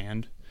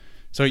understand.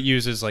 So it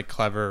uses like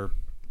clever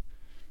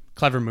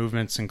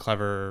movements and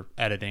clever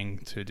editing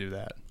to do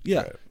that.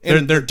 Yeah,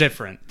 they're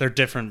different. They're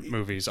different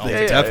movies.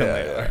 They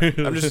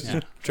definitely are. I'm just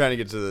trying to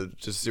get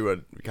to see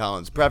what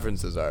Colin's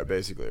preferences are,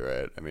 basically,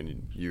 right? I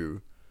mean,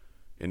 you.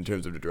 In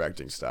terms of the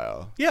directing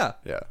style. Yeah.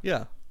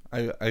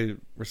 I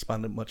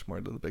responded much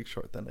more to The Big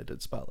Short than I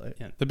did Spotlight.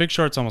 Yeah, The Big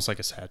Short's almost like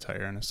a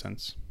satire in a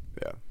sense.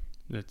 Yeah.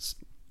 It's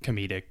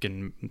comedic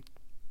and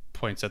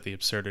points at the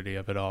absurdity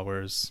of it all,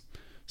 whereas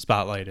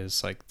Spotlight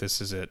is like,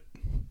 this is it.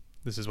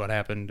 This is what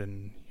happened,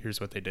 and here's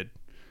what they did.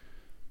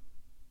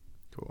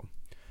 Cool.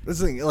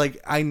 This thing,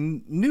 like, I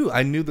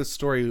knew the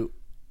story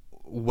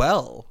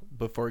well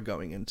before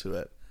going into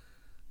it.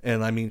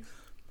 And, I mean,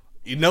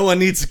 no one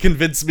needs to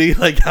convince me,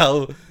 like,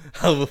 how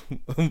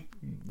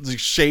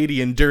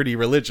shady and dirty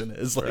religion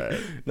is. Like,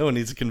 no one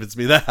needs to convince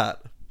me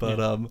that.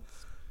 But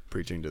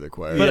preaching to the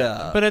choir.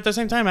 But at the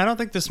same time, I don't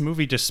think this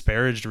movie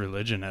disparaged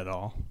religion at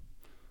all.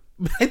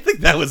 I think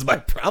that was my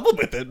problem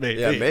with it.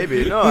 Maybe. Yeah,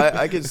 maybe. No,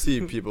 I could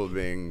see people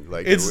being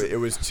like, it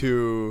was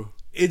too.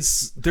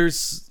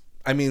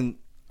 I mean,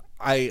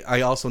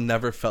 I also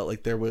never felt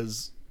like there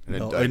was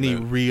any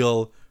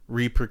real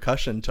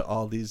repercussion to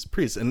all these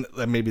priests, and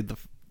maybe the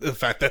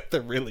fact that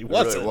there really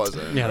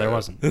wasn't. Yeah, there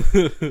wasn't.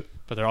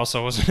 But there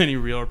also wasn't any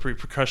real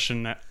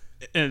repercussion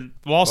in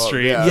Wall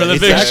Street for The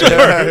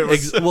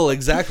Big Short. Well,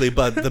 exactly.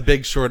 But The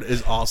Big Short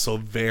is also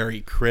very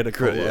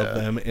critical of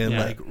them in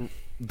like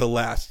the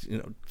last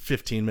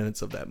 15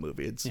 minutes of that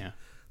movie.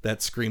 That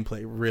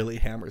screenplay really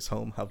hammers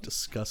home how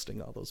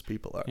disgusting all those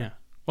people are. Yeah.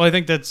 Well, I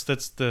think that's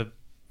the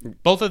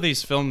both of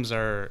these films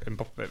are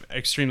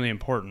extremely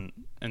important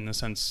in the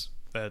sense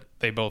that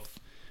they both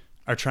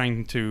are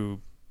trying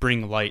to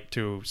bring light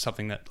to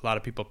something that a lot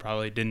of people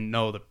probably didn't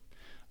know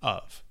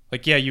of.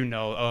 Like,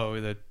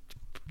 the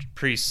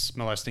priests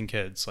molesting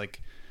kids,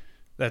 like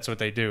that's what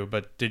they do.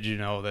 But did you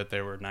know that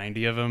there were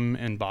 90 of them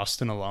in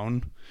Boston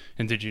alone?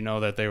 And did you know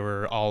that they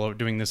were all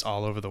doing this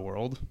all over the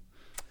world?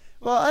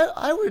 Well,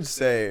 I would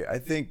say, I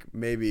think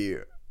maybe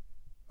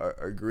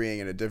agreeing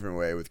in a different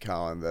way with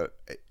Colin that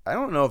I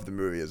don't know if the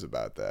movie is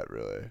about that,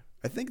 really.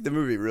 I think the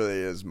movie really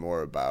is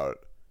more about,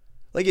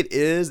 like, it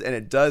is, and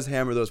it does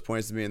hammer those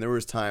points to me. And there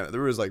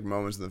was like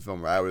moments in the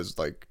film where I was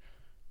like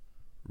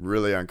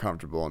really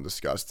uncomfortable and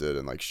disgusted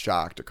and like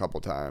shocked a couple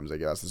times, I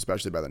guess,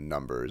 especially by the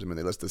numbers. I mean,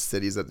 they list the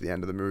cities at the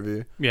end of the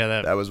movie.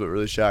 Yeah, that was what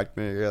really shocked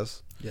me, I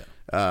guess.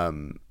 Yeah.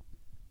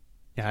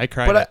 Yeah, I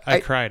cried. I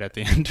cried at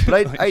the end.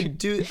 But I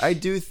do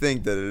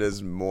think that it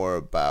is more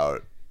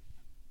about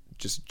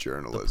just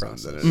journalism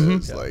than it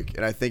is like,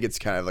 and I think it's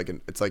kind of like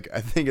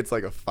I think it's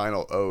like a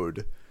final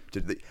ode to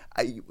the.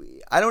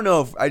 I don't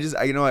know if I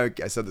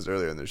said this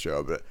earlier in the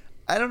show, but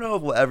I don't know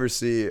if we'll ever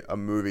see a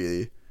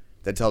movie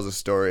that tells a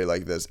story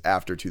like this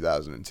after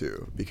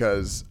 2002,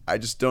 because I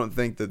just don't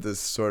think that this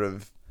sort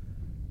of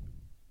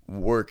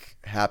work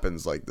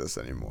happens like this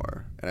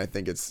anymore. And I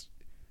think it's,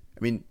 I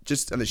mean,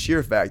 just on the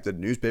sheer fact that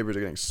newspapers are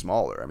getting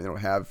smaller. I mean, they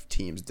don't have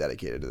teams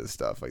dedicated to this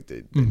stuff like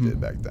they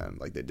did back then,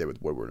 like they did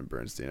with Woodward and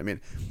Bernstein. I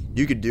mean,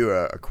 you could do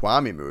a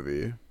Kwame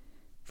movie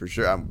for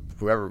sure.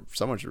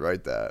 Someone should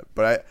write that.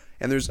 But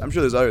I'm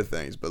sure there's other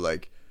things, but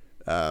like,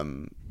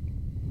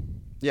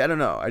 yeah, I don't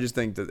know. I just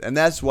think that, and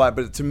that's why.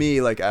 But to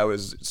me, like, I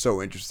was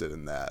so interested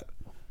in that,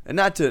 and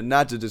not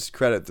to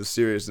discredit the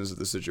seriousness of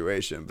the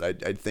situation,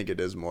 but I think it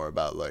is more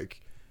about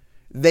like,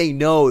 they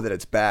know that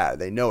it's bad.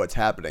 They know it's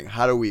happening.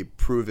 How do we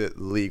prove it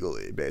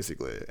legally,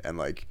 basically, and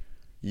like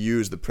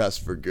use the press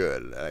for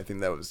good? And I think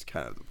that was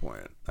kind of the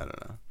point. I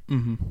don't know.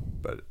 Mm-hmm.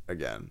 But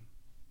again,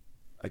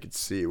 I could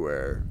see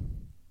where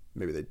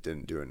maybe they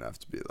didn't do enough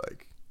to be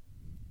like,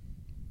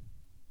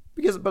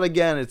 but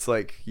again, it's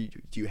like,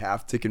 do you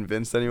have to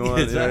convince anyone?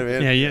 You know what I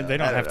mean? Yeah, they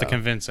don't have to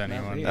convince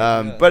anyone.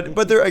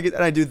 But there, and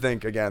I do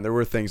think, again, there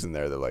were things in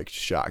there that like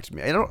shocked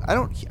me.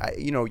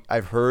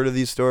 I've heard of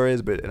these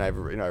stories, and I've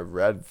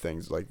read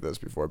things like this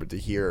before, but to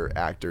hear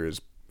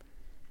actors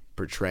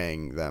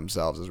portraying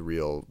themselves as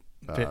real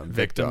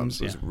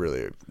victims was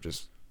really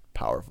just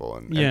powerful.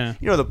 And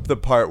the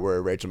part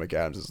where Rachel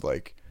McAdams is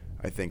like,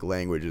 I think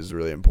language is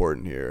really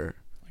important here.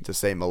 To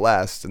say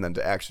molest and then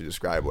to actually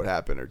describe what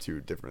happened are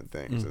two different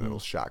things, and it'll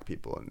shock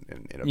people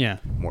in a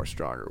more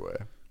stronger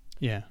way.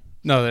 Yeah.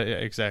 No,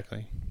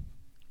 exactly.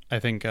 I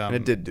think and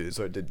it did do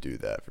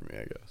that for me,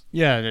 I guess.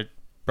 Yeah, it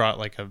brought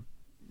like a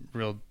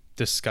real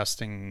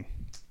disgusting,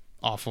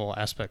 awful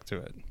aspect to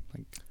it.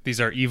 Like, these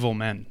are evil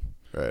men,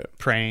 right?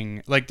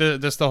 Preying. Like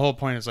the whole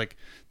point is like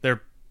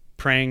they're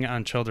preying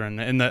on children,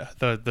 and the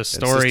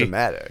story. It's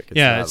systematic.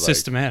 It's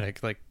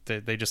systematic. Like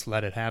they just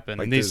let it happen.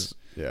 Like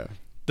and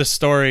the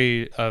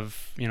story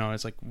of,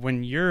 it's like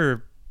when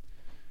you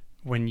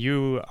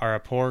are a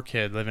poor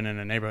kid living in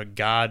a neighborhood,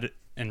 God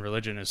and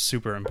religion is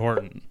super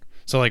important.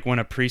 So like when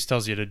a priest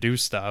tells you to do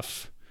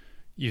stuff,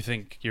 you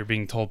think you're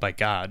being told by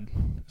God.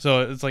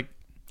 So it's like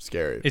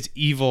scary. It's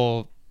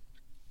evil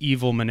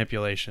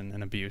manipulation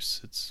and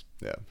abuse.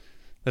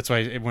 That's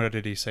why, what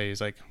did he say?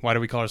 He's like, why do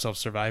we call ourselves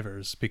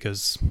survivors?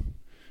 Because,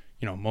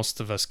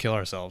 most of us kill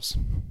ourselves.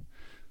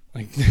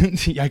 Like,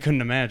 I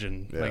couldn't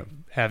imagine like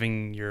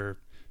having your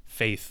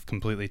faith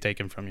completely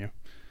taken from you.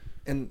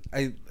 And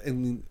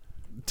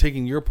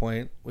taking your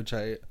point, which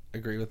I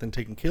agree with, and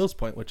taking Kale's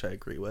point, which I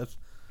agree with,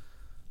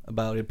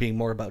 about it being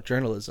more about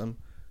journalism,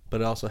 but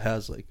it also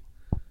has like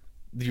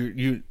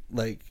you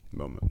like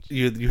moments.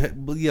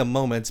 You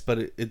moments, but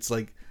it's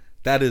like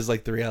that is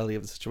like the reality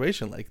of the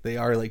situation. Like they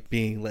are like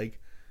being like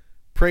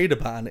preyed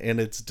upon,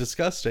 and it's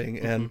disgusting.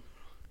 And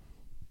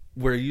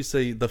where you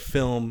say the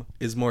film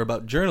is more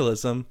about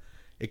journalism,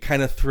 it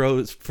kind of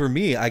throws, for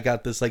me, I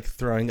got this like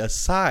throwing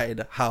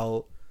aside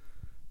how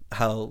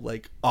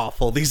like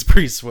awful these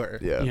priests were.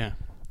 Yeah.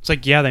 It's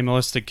like, they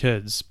molested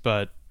kids,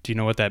 but do you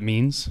know what that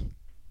means?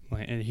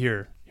 Like, and here's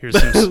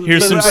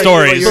some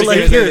stories. But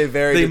like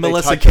they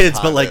molested kids,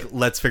 but like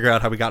let's figure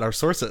out how we got our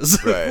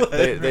sources. Right.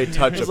 They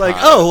touch upon like,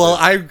 oh well,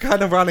 I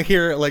kind of want to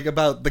hear like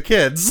about the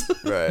kids.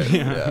 Right.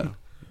 Yeah.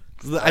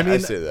 I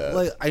see that.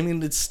 Like,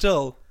 it's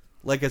still,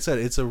 like I said,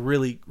 it's a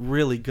really,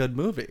 really good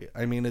movie.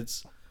 I mean,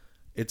 it's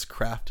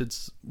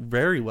crafted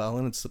very well,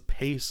 and the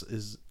pace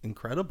is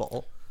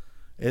incredible.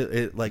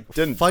 It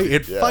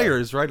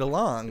fires right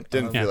along. It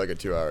didn't feel like a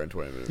 2 hour and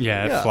 20 minutes.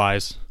 Yeah, it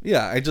flies.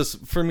 Yeah,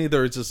 for me,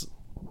 there was just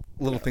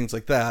little things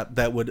like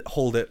that would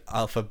hold it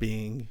off of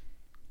being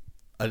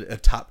a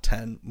top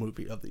 10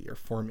 movie of the year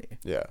for me.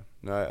 Yeah,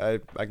 no,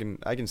 I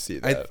can see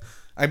that.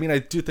 I mean, I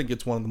do think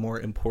it's one of the more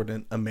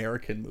important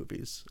American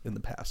movies in the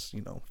past,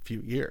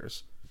 few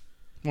years.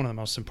 One of the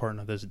most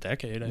important of this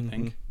decade, I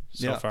think,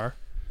 so far.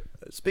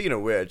 Speaking of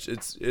which,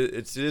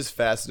 it is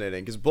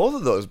fascinating because both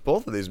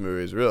of these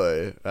movies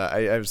really.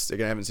 I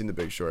haven't seen The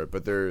Big Short,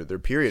 but they're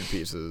period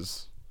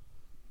pieces.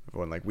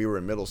 When like we were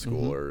in middle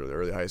school or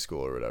early high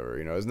school or whatever,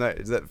 is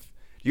that?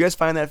 Do you guys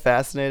find that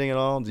fascinating at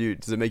all?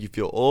 Does it make you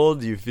feel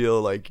old? Do you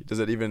feel like does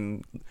it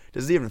even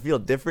feel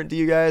different to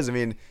you guys? I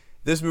mean,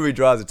 this movie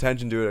draws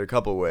attention to it a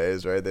couple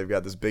ways, right? They've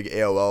got this big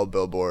AOL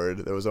billboard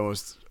that was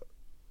almost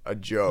a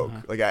joke.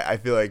 Like I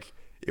feel like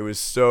it was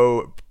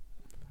so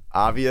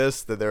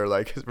obvious that they're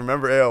like,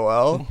 remember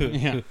AOL?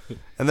 Yeah.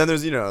 And then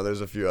there's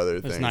a few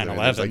other things. There's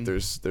 9/11.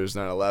 There's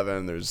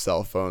 9/11. There's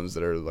cell phones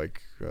that are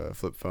like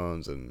flip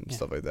phones and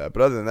stuff like that.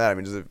 But other than that, I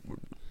mean,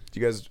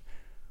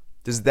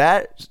 does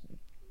that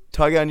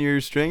tug on your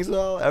strings at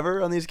all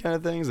ever on these kind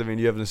of things? I mean,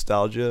 do you have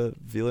nostalgia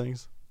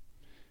feelings?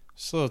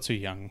 Just a little too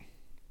young.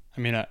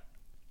 I mean, I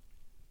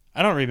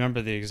don't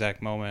remember the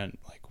exact moment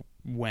like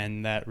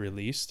when that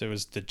released. It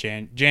was the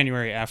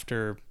January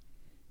after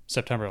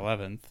September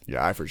 11th.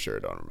 Yeah, I for sure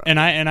don't remember.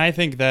 And I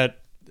think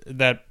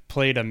that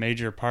played a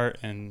major part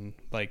in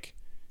like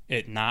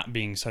it not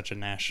being such a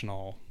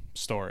national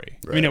story.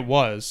 Right. I mean, it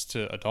was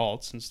to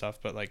adults and stuff,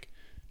 but like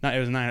it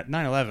was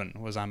 9/11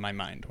 was on my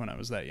mind when I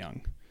was that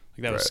young.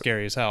 Like that was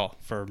scary as hell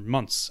for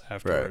months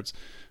afterwards.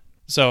 Right.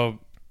 So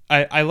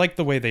I like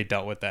the way they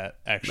dealt with that,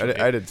 actually.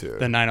 I did too.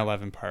 The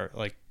 9/11 part,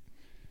 like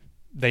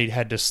they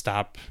had to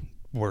stop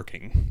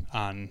working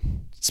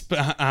on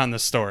the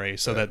story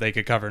so that they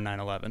could cover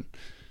 9/11.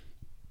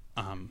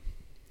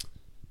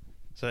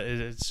 So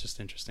it's just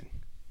interesting.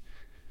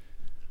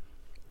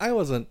 I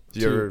wasn't.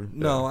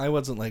 I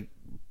wasn't like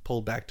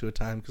pulled back to a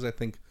time because I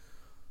think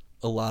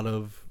a lot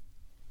of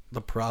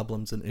the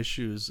problems and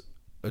issues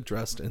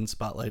addressed in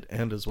Spotlight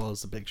and as well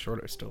as The Big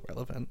Short are still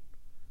relevant.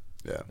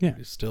 Yeah.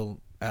 It's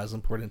still as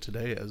important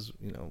today as,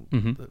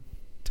 the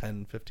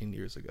 10, 15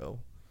 years ago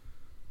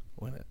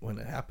when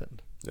it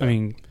happened. Yeah. I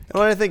mean,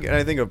 well, I think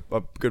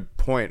a good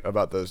point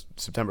about the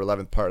September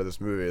 11th part of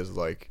this movie is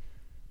like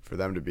for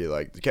them to be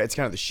like, it's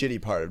kind of the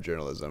shitty part of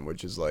journalism,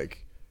 which is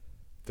like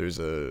there's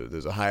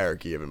a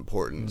hierarchy of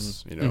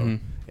importance,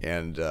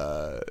 and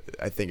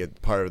I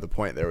think part of the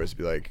point there was to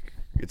be like,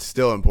 it's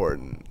still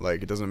important.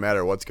 Like, it doesn't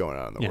matter what's going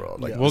on in the world.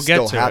 Like, we'll it get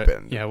still to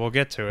happened. it. Yeah, we'll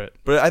get to it.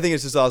 But I think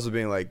it's just also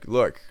being like,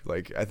 look,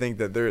 like, I think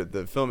that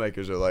the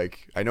filmmakers are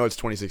like, I know it's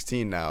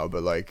 2016 now,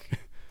 but like,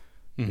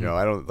 I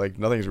don't, like,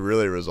 nothing's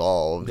really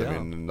resolved. Yeah. I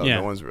mean,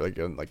 no one's really,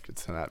 like,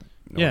 it's not,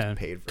 one's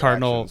paid for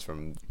actions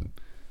from...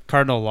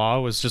 Cardinal Law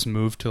was just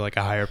moved to like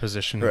a higher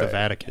position at the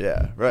Vatican.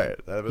 Yeah, right.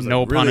 That was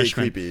no like really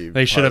punishment. Creepy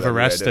they should have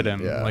arrested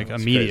him Yeah, like it's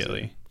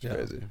immediately. Crazy.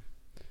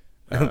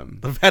 It's crazy.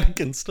 The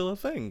Vatican's still a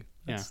thing.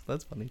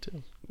 That's funny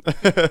too.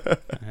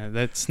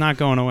 That's not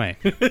going away.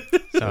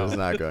 So it's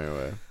not going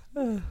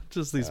away.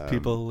 Just these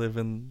people live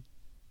and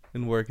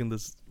work in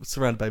this,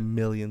 surrounded by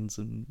millions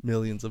and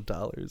millions of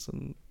dollars,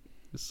 and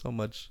there's so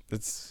much.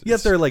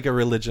 Yet they're like a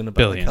religion about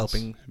billions. like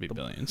helping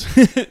billions,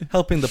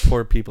 helping the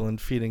poor people and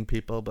feeding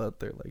people, but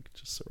they're like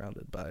just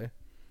surrounded by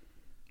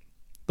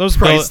those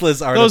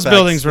priceless artifacts. Those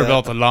buildings were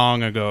built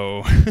long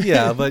ago.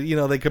 Yeah, but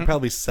they could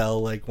probably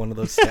sell like one of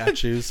those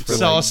statues for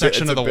sell like, a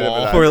section of the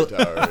wall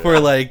for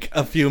like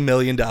a few $1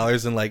 million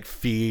and like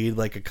feed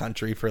like a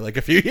country for like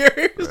a few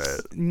years.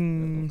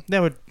 Right.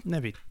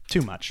 That'd be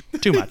too much.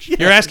 Too much. Yeah.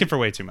 You're asking for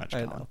way too much.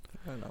 I know.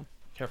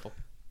 Careful.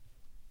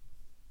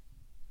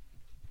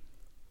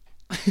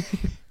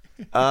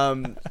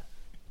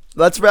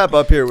 Let's wrap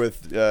up here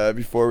with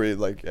before we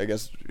like, I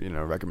guess,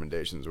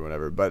 recommendations or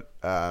whatever, but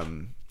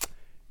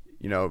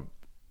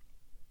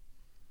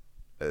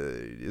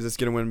is this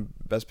gonna win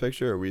Best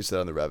Picture, or we set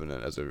on The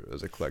Revenant as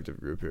a collective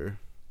group here?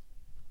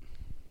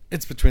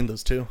 It's between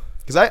those two.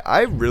 Because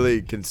I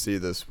really can see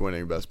this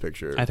winning Best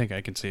Picture. I think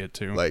I can see it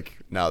too. Like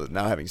now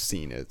having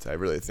seen it, I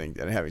really think,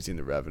 and having seen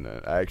The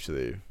Revenant,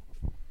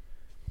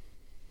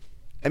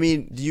 I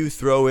mean, do you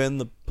throw in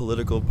the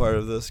political part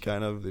of this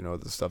kind of,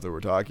 the stuff that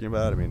we're talking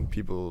about? I mean,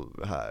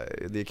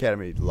 the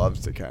Academy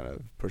loves to kind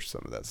of push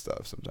some of that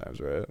stuff sometimes,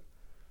 right?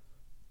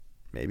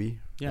 Maybe.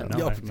 Yeah,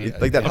 no,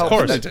 like that of helps.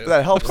 course.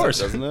 That helps, of course,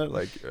 doesn't it?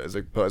 Like as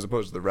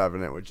opposed to The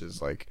Revenant, which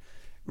is like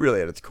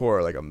really at its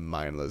core like a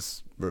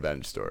mindless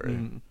revenge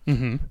story.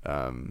 Mm-hmm.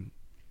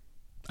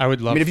 I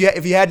would love. I mean,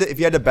 if you had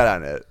to bet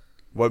on it,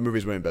 what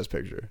movie's winning Best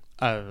Picture?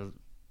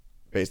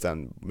 Based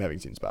on having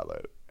seen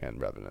Spotlight and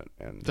Revenant,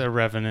 and The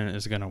Revenant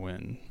is gonna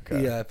win.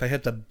 Okay. Yeah, if I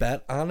had to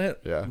bet on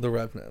it, The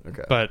Revenant.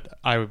 Okay. But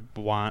I would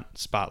want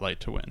Spotlight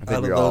to win. I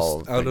think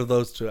Out of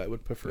those two, I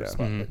would prefer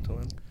Spotlight to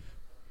win.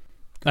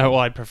 Well,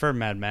 I'd prefer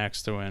Mad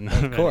Max to win.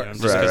 Of course.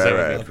 Just because that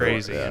would be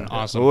crazy and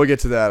awesome. Well, we'll get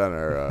to that on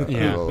our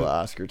little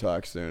Oscar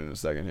talk soon in a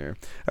second here.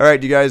 All right,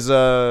 do you guys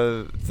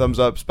thumbs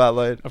up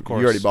Spotlight? Of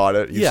course. You already bought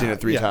it. You've seen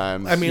it 3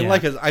 times. I mean,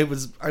 I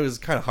was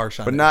kind of harsh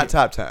on it. But not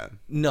top 10.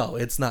 No,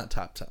 it's not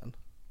top 10.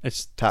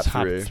 It's top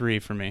 3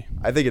 for me.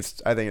 I think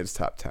it's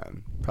top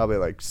 10. Probably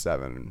like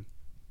 7,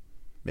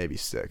 maybe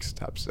 6,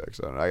 top 6.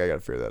 I don't know. I got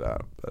to figure that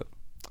out, but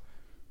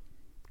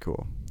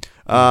cool.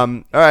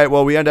 All right,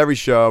 well, we end every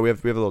show. We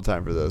have a little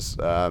time for this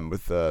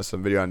with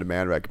some video on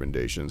demand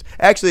recommendations.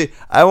 Actually,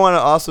 I want to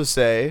also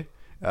say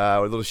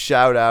a little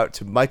shout out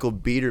to Michael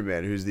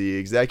Biederman, who's the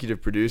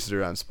executive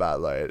producer on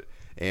Spotlight,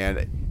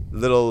 and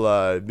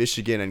little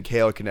Michigan and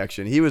Kale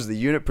connection. He was the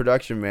unit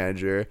production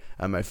manager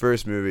on my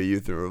first movie,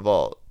 Youth in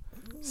Revolt.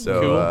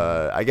 So cool.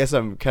 I guess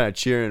I'm kind of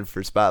cheering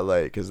for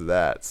Spotlight because of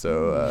that.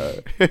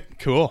 So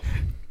cool.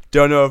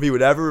 Don't know if he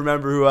would ever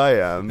remember who I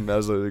am. I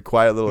was a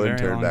quiet little Very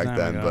intern long back time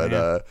then, ago,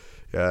 but.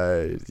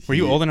 Were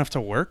you old enough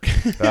to work?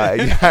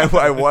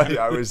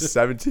 I was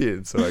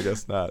 17, so I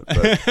guess not.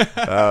 But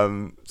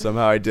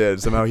somehow I did.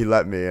 Somehow he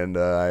let me, and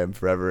I am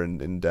forever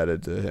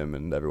indebted to him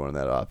and everyone in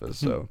that office.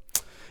 So,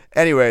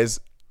 anyways,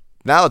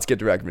 now let's get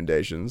to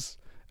recommendations.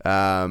 What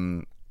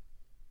are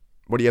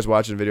you guys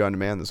watching video on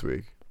demand this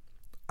week?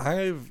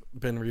 I've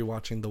been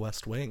rewatching The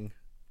West Wing.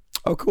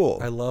 Oh, cool.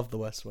 I love The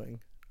West Wing.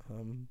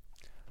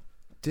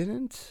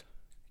 Didn't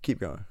keep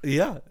going.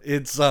 Yeah,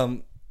 it's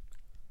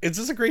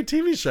just a great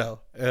TV show.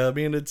 I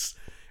mean, it's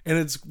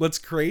what's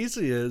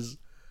crazy is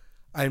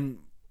I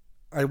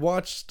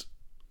watched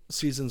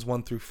seasons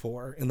 1 through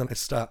 4, and then I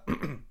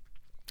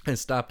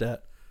stopped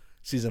at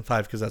season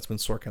 5 because that's when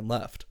Sorkin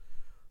left,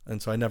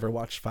 and so I never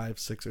watched 5,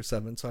 6, or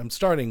 7. So I'm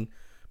starting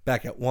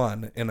back at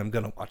 1, and I'm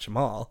gonna watch them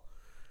all.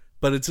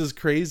 But it's just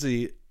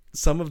crazy.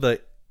 Some of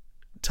the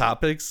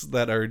topics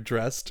that are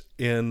addressed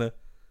in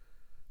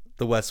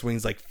the West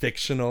Wing's like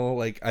fictional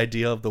like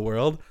idea of the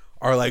world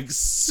are like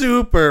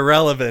super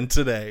relevant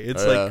today.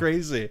 It's like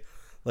crazy.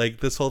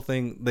 Like this whole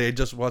thing, they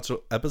just watched an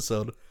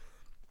episode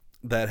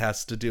that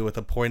has to do with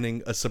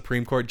appointing a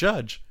Supreme Court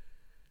judge.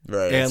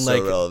 Right. And it's like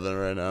so relevant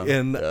right now.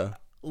 And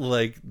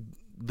like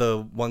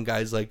the one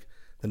guy's like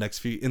the next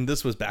few, and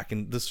this was back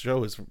in this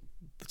show is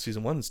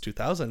season 1 is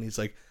 2000. He's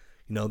like,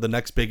 you know, the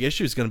next big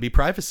issue is going to be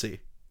privacy.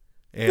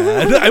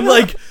 And I'm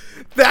like,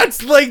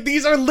 that's like,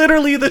 these are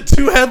literally the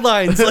 2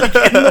 headlines like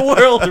in the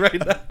world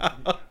right now.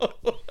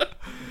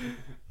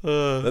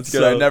 That's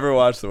good. I never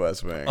watched The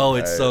West Wing. Oh,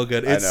 it's so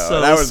good. It's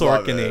so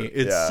Sorkin-y.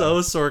 It's so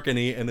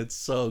Sorkin-y, and it's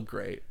so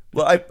great.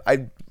 Well,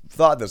 I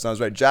thought this, and I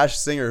was right. Josh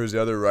Singer, who's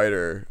the other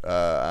writer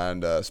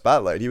on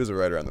Spotlight, he was a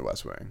writer on The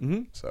West Wing.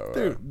 Mm-hmm. So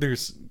they're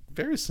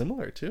very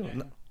similar too.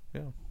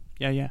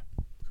 Yeah.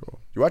 Cool.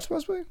 You watch The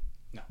West Wing?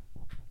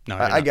 No,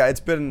 I got.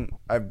 It's been.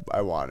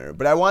 I want to,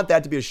 but I want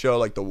that to be a show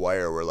like The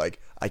Wire, where like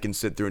I can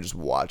sit through and just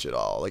watch it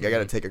all. Like I got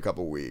to take a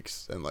couple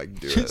weeks and like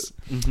do it.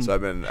 So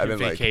I've been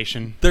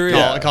vacation.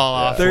 Like, call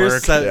off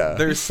there's work.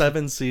 There's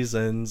 7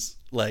 seasons,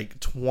 like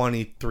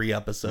 23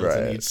 episodes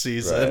in each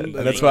season. Right. And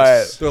that's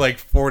why they're like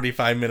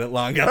 45-minute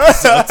long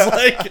episodes.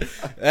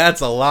 Like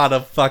that's a lot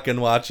of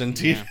fucking watching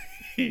TV.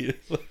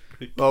 Yeah.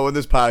 Well, when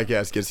this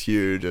podcast gets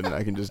huge and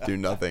I can just do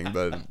nothing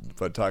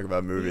but talk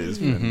about movies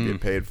and get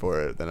paid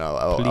for it, then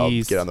I'll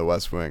get on The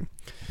West Wing.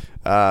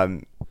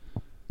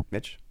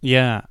 Mitch?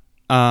 Yeah.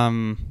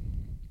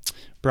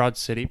 Broad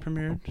City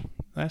premiered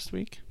last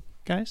week,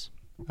 guys.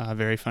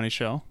 Very funny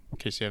show, in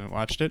case you haven't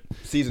watched it.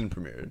 Season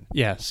premiered.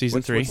 Yeah,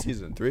 season 3. What's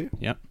season 3?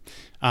 Yep.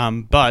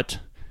 But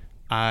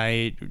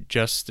I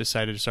just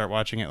decided to start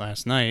watching it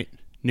last night.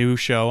 New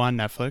show on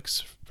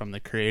Netflix from the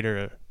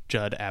creator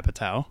Judd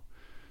Apatow.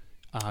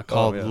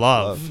 Called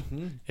Love.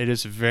 It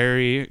is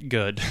very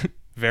good.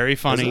 Very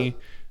funny.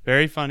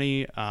 Very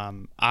funny.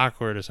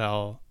 Awkward as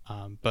hell.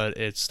 But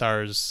it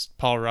stars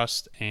Paul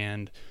Rust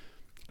and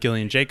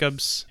Gillian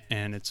Jacobs,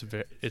 and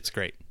it's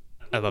great.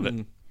 I love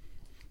it.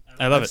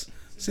 I love it.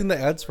 Seen the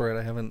ads for it.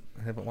 I haven't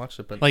watched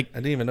it, but like I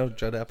didn't even know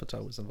Judd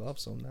Apatow was involved.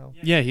 So now,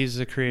 yeah, he's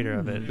the creator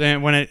of it.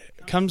 And when it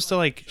comes to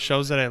like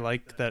shows that I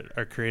like that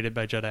are created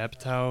by Judd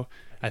Apatow,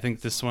 I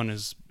think this one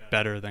is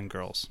better than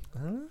Girls.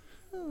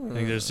 I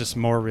think there's just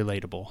more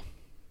relatable.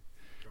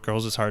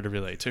 Girls is hard to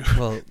relate to.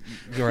 Well,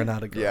 you're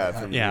not a girl.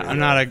 I'm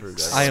not a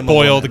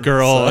spoiled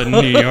girl in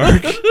New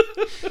York.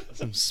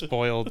 Some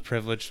spoiled,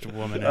 privileged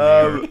woman in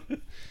New York.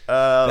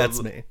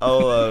 That's me.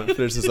 I'll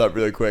finish this up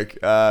really quick.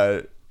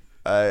 I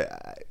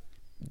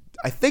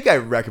think I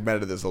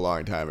recommended this a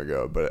long time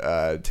ago,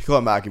 but To Kill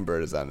a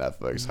Mockingbird is on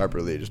Netflix.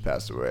 Harper Lee just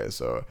passed away,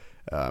 so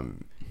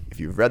if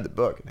you've read the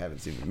book and haven't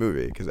seen the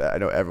movie, because I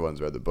know everyone's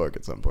read the book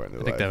at some point in their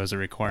life. I think that was a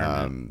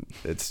requirement.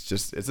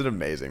 It's an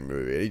amazing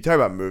movie. And you talk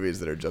about movies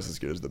that are just as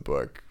good as the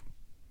book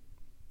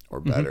or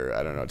better.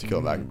 I don't know. To Kill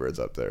a Mockingbird's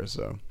up there.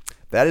 So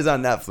that is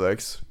on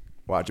Netflix.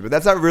 Watch it. But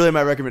that's not really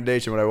my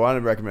recommendation. What I wanted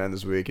to recommend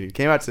this week, and it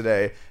came out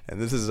today, and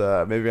this is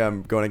maybe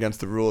I'm going against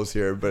the rules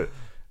here, but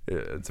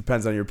it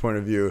depends on your point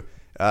of view.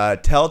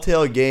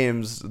 Telltale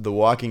Games, The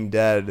Walking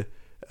Dead,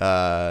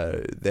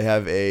 they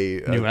have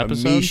a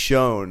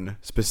Michonne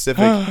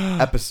specific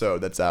episode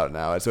that's out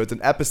now. So it's an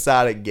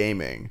episodic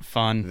gaming.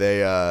 Fun.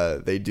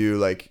 They do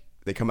like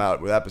they come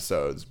out with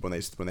episodes when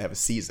they have a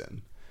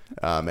season.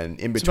 And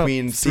in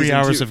between it's about 3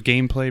 hours of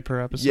gameplay per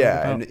episode.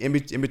 Yeah, and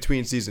in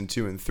between season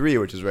 2 and 3,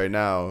 which is right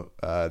now,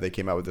 they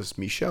came out with this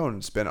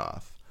Michonne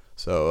spinoff.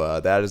 So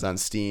that is on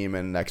Steam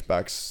and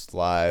Xbox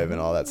Live and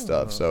all that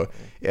stuff. So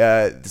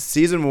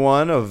season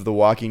 1 of The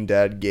Walking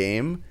Dead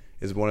game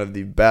is one of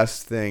the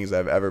best things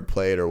I've ever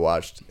played or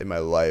watched in my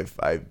life.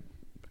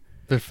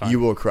 They're fun. You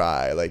will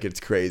cry. Like, it's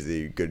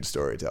crazy good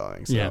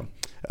storytelling. So, yeah.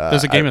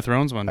 There's a Game of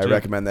Thrones one, too. I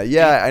recommend that.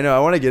 Yeah, I know. I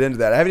want to get into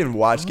that. I haven't even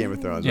watched Game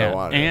of Thrones, but I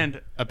want to. And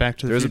a Back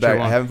to the Future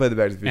one. I haven't played the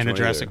Back to the Future one and a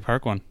Jurassic either.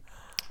 Park one.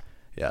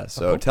 Yeah,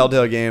 so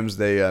Telltale Games,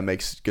 they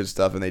make good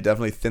stuff, and they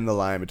definitely thin the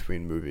line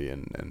between movie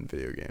and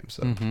video games.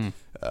 So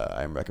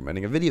I'm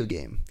recommending a video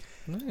game.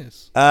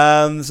 Nice.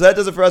 So that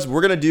does it for us.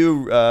 We're gonna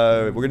do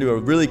a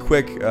really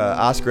quick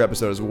Oscar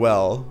episode as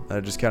well,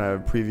 just kind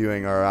of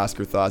previewing our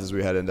Oscar thoughts as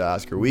we head into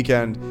Oscar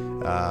weekend.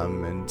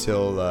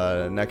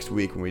 Until next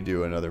week when we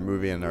do another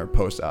movie and our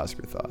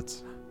post-Oscar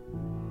thoughts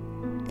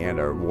and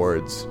our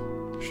awards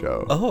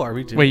show. Oh, are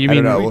we doing? Wait, you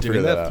mean we'll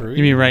figure that out.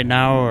 You mean right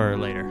now or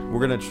later?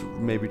 We're gonna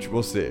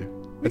we'll see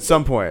at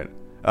some point.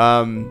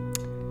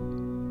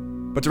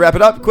 But to wrap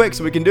it up quick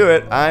so we can do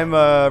it, I'm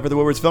for the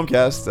Woodward's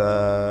Filmcast,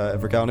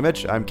 for Colin and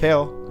Mitch, I'm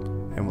Kale,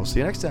 and we'll see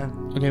you next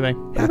time. Okay, bye.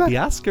 Happy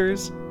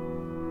Oscars.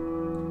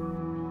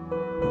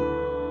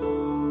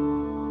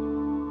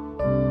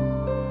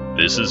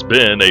 This has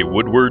been a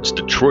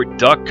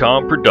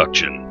WoodwardsDetroit.com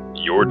production,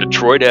 your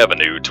Detroit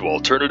avenue to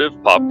alternative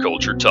pop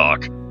culture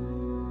talk.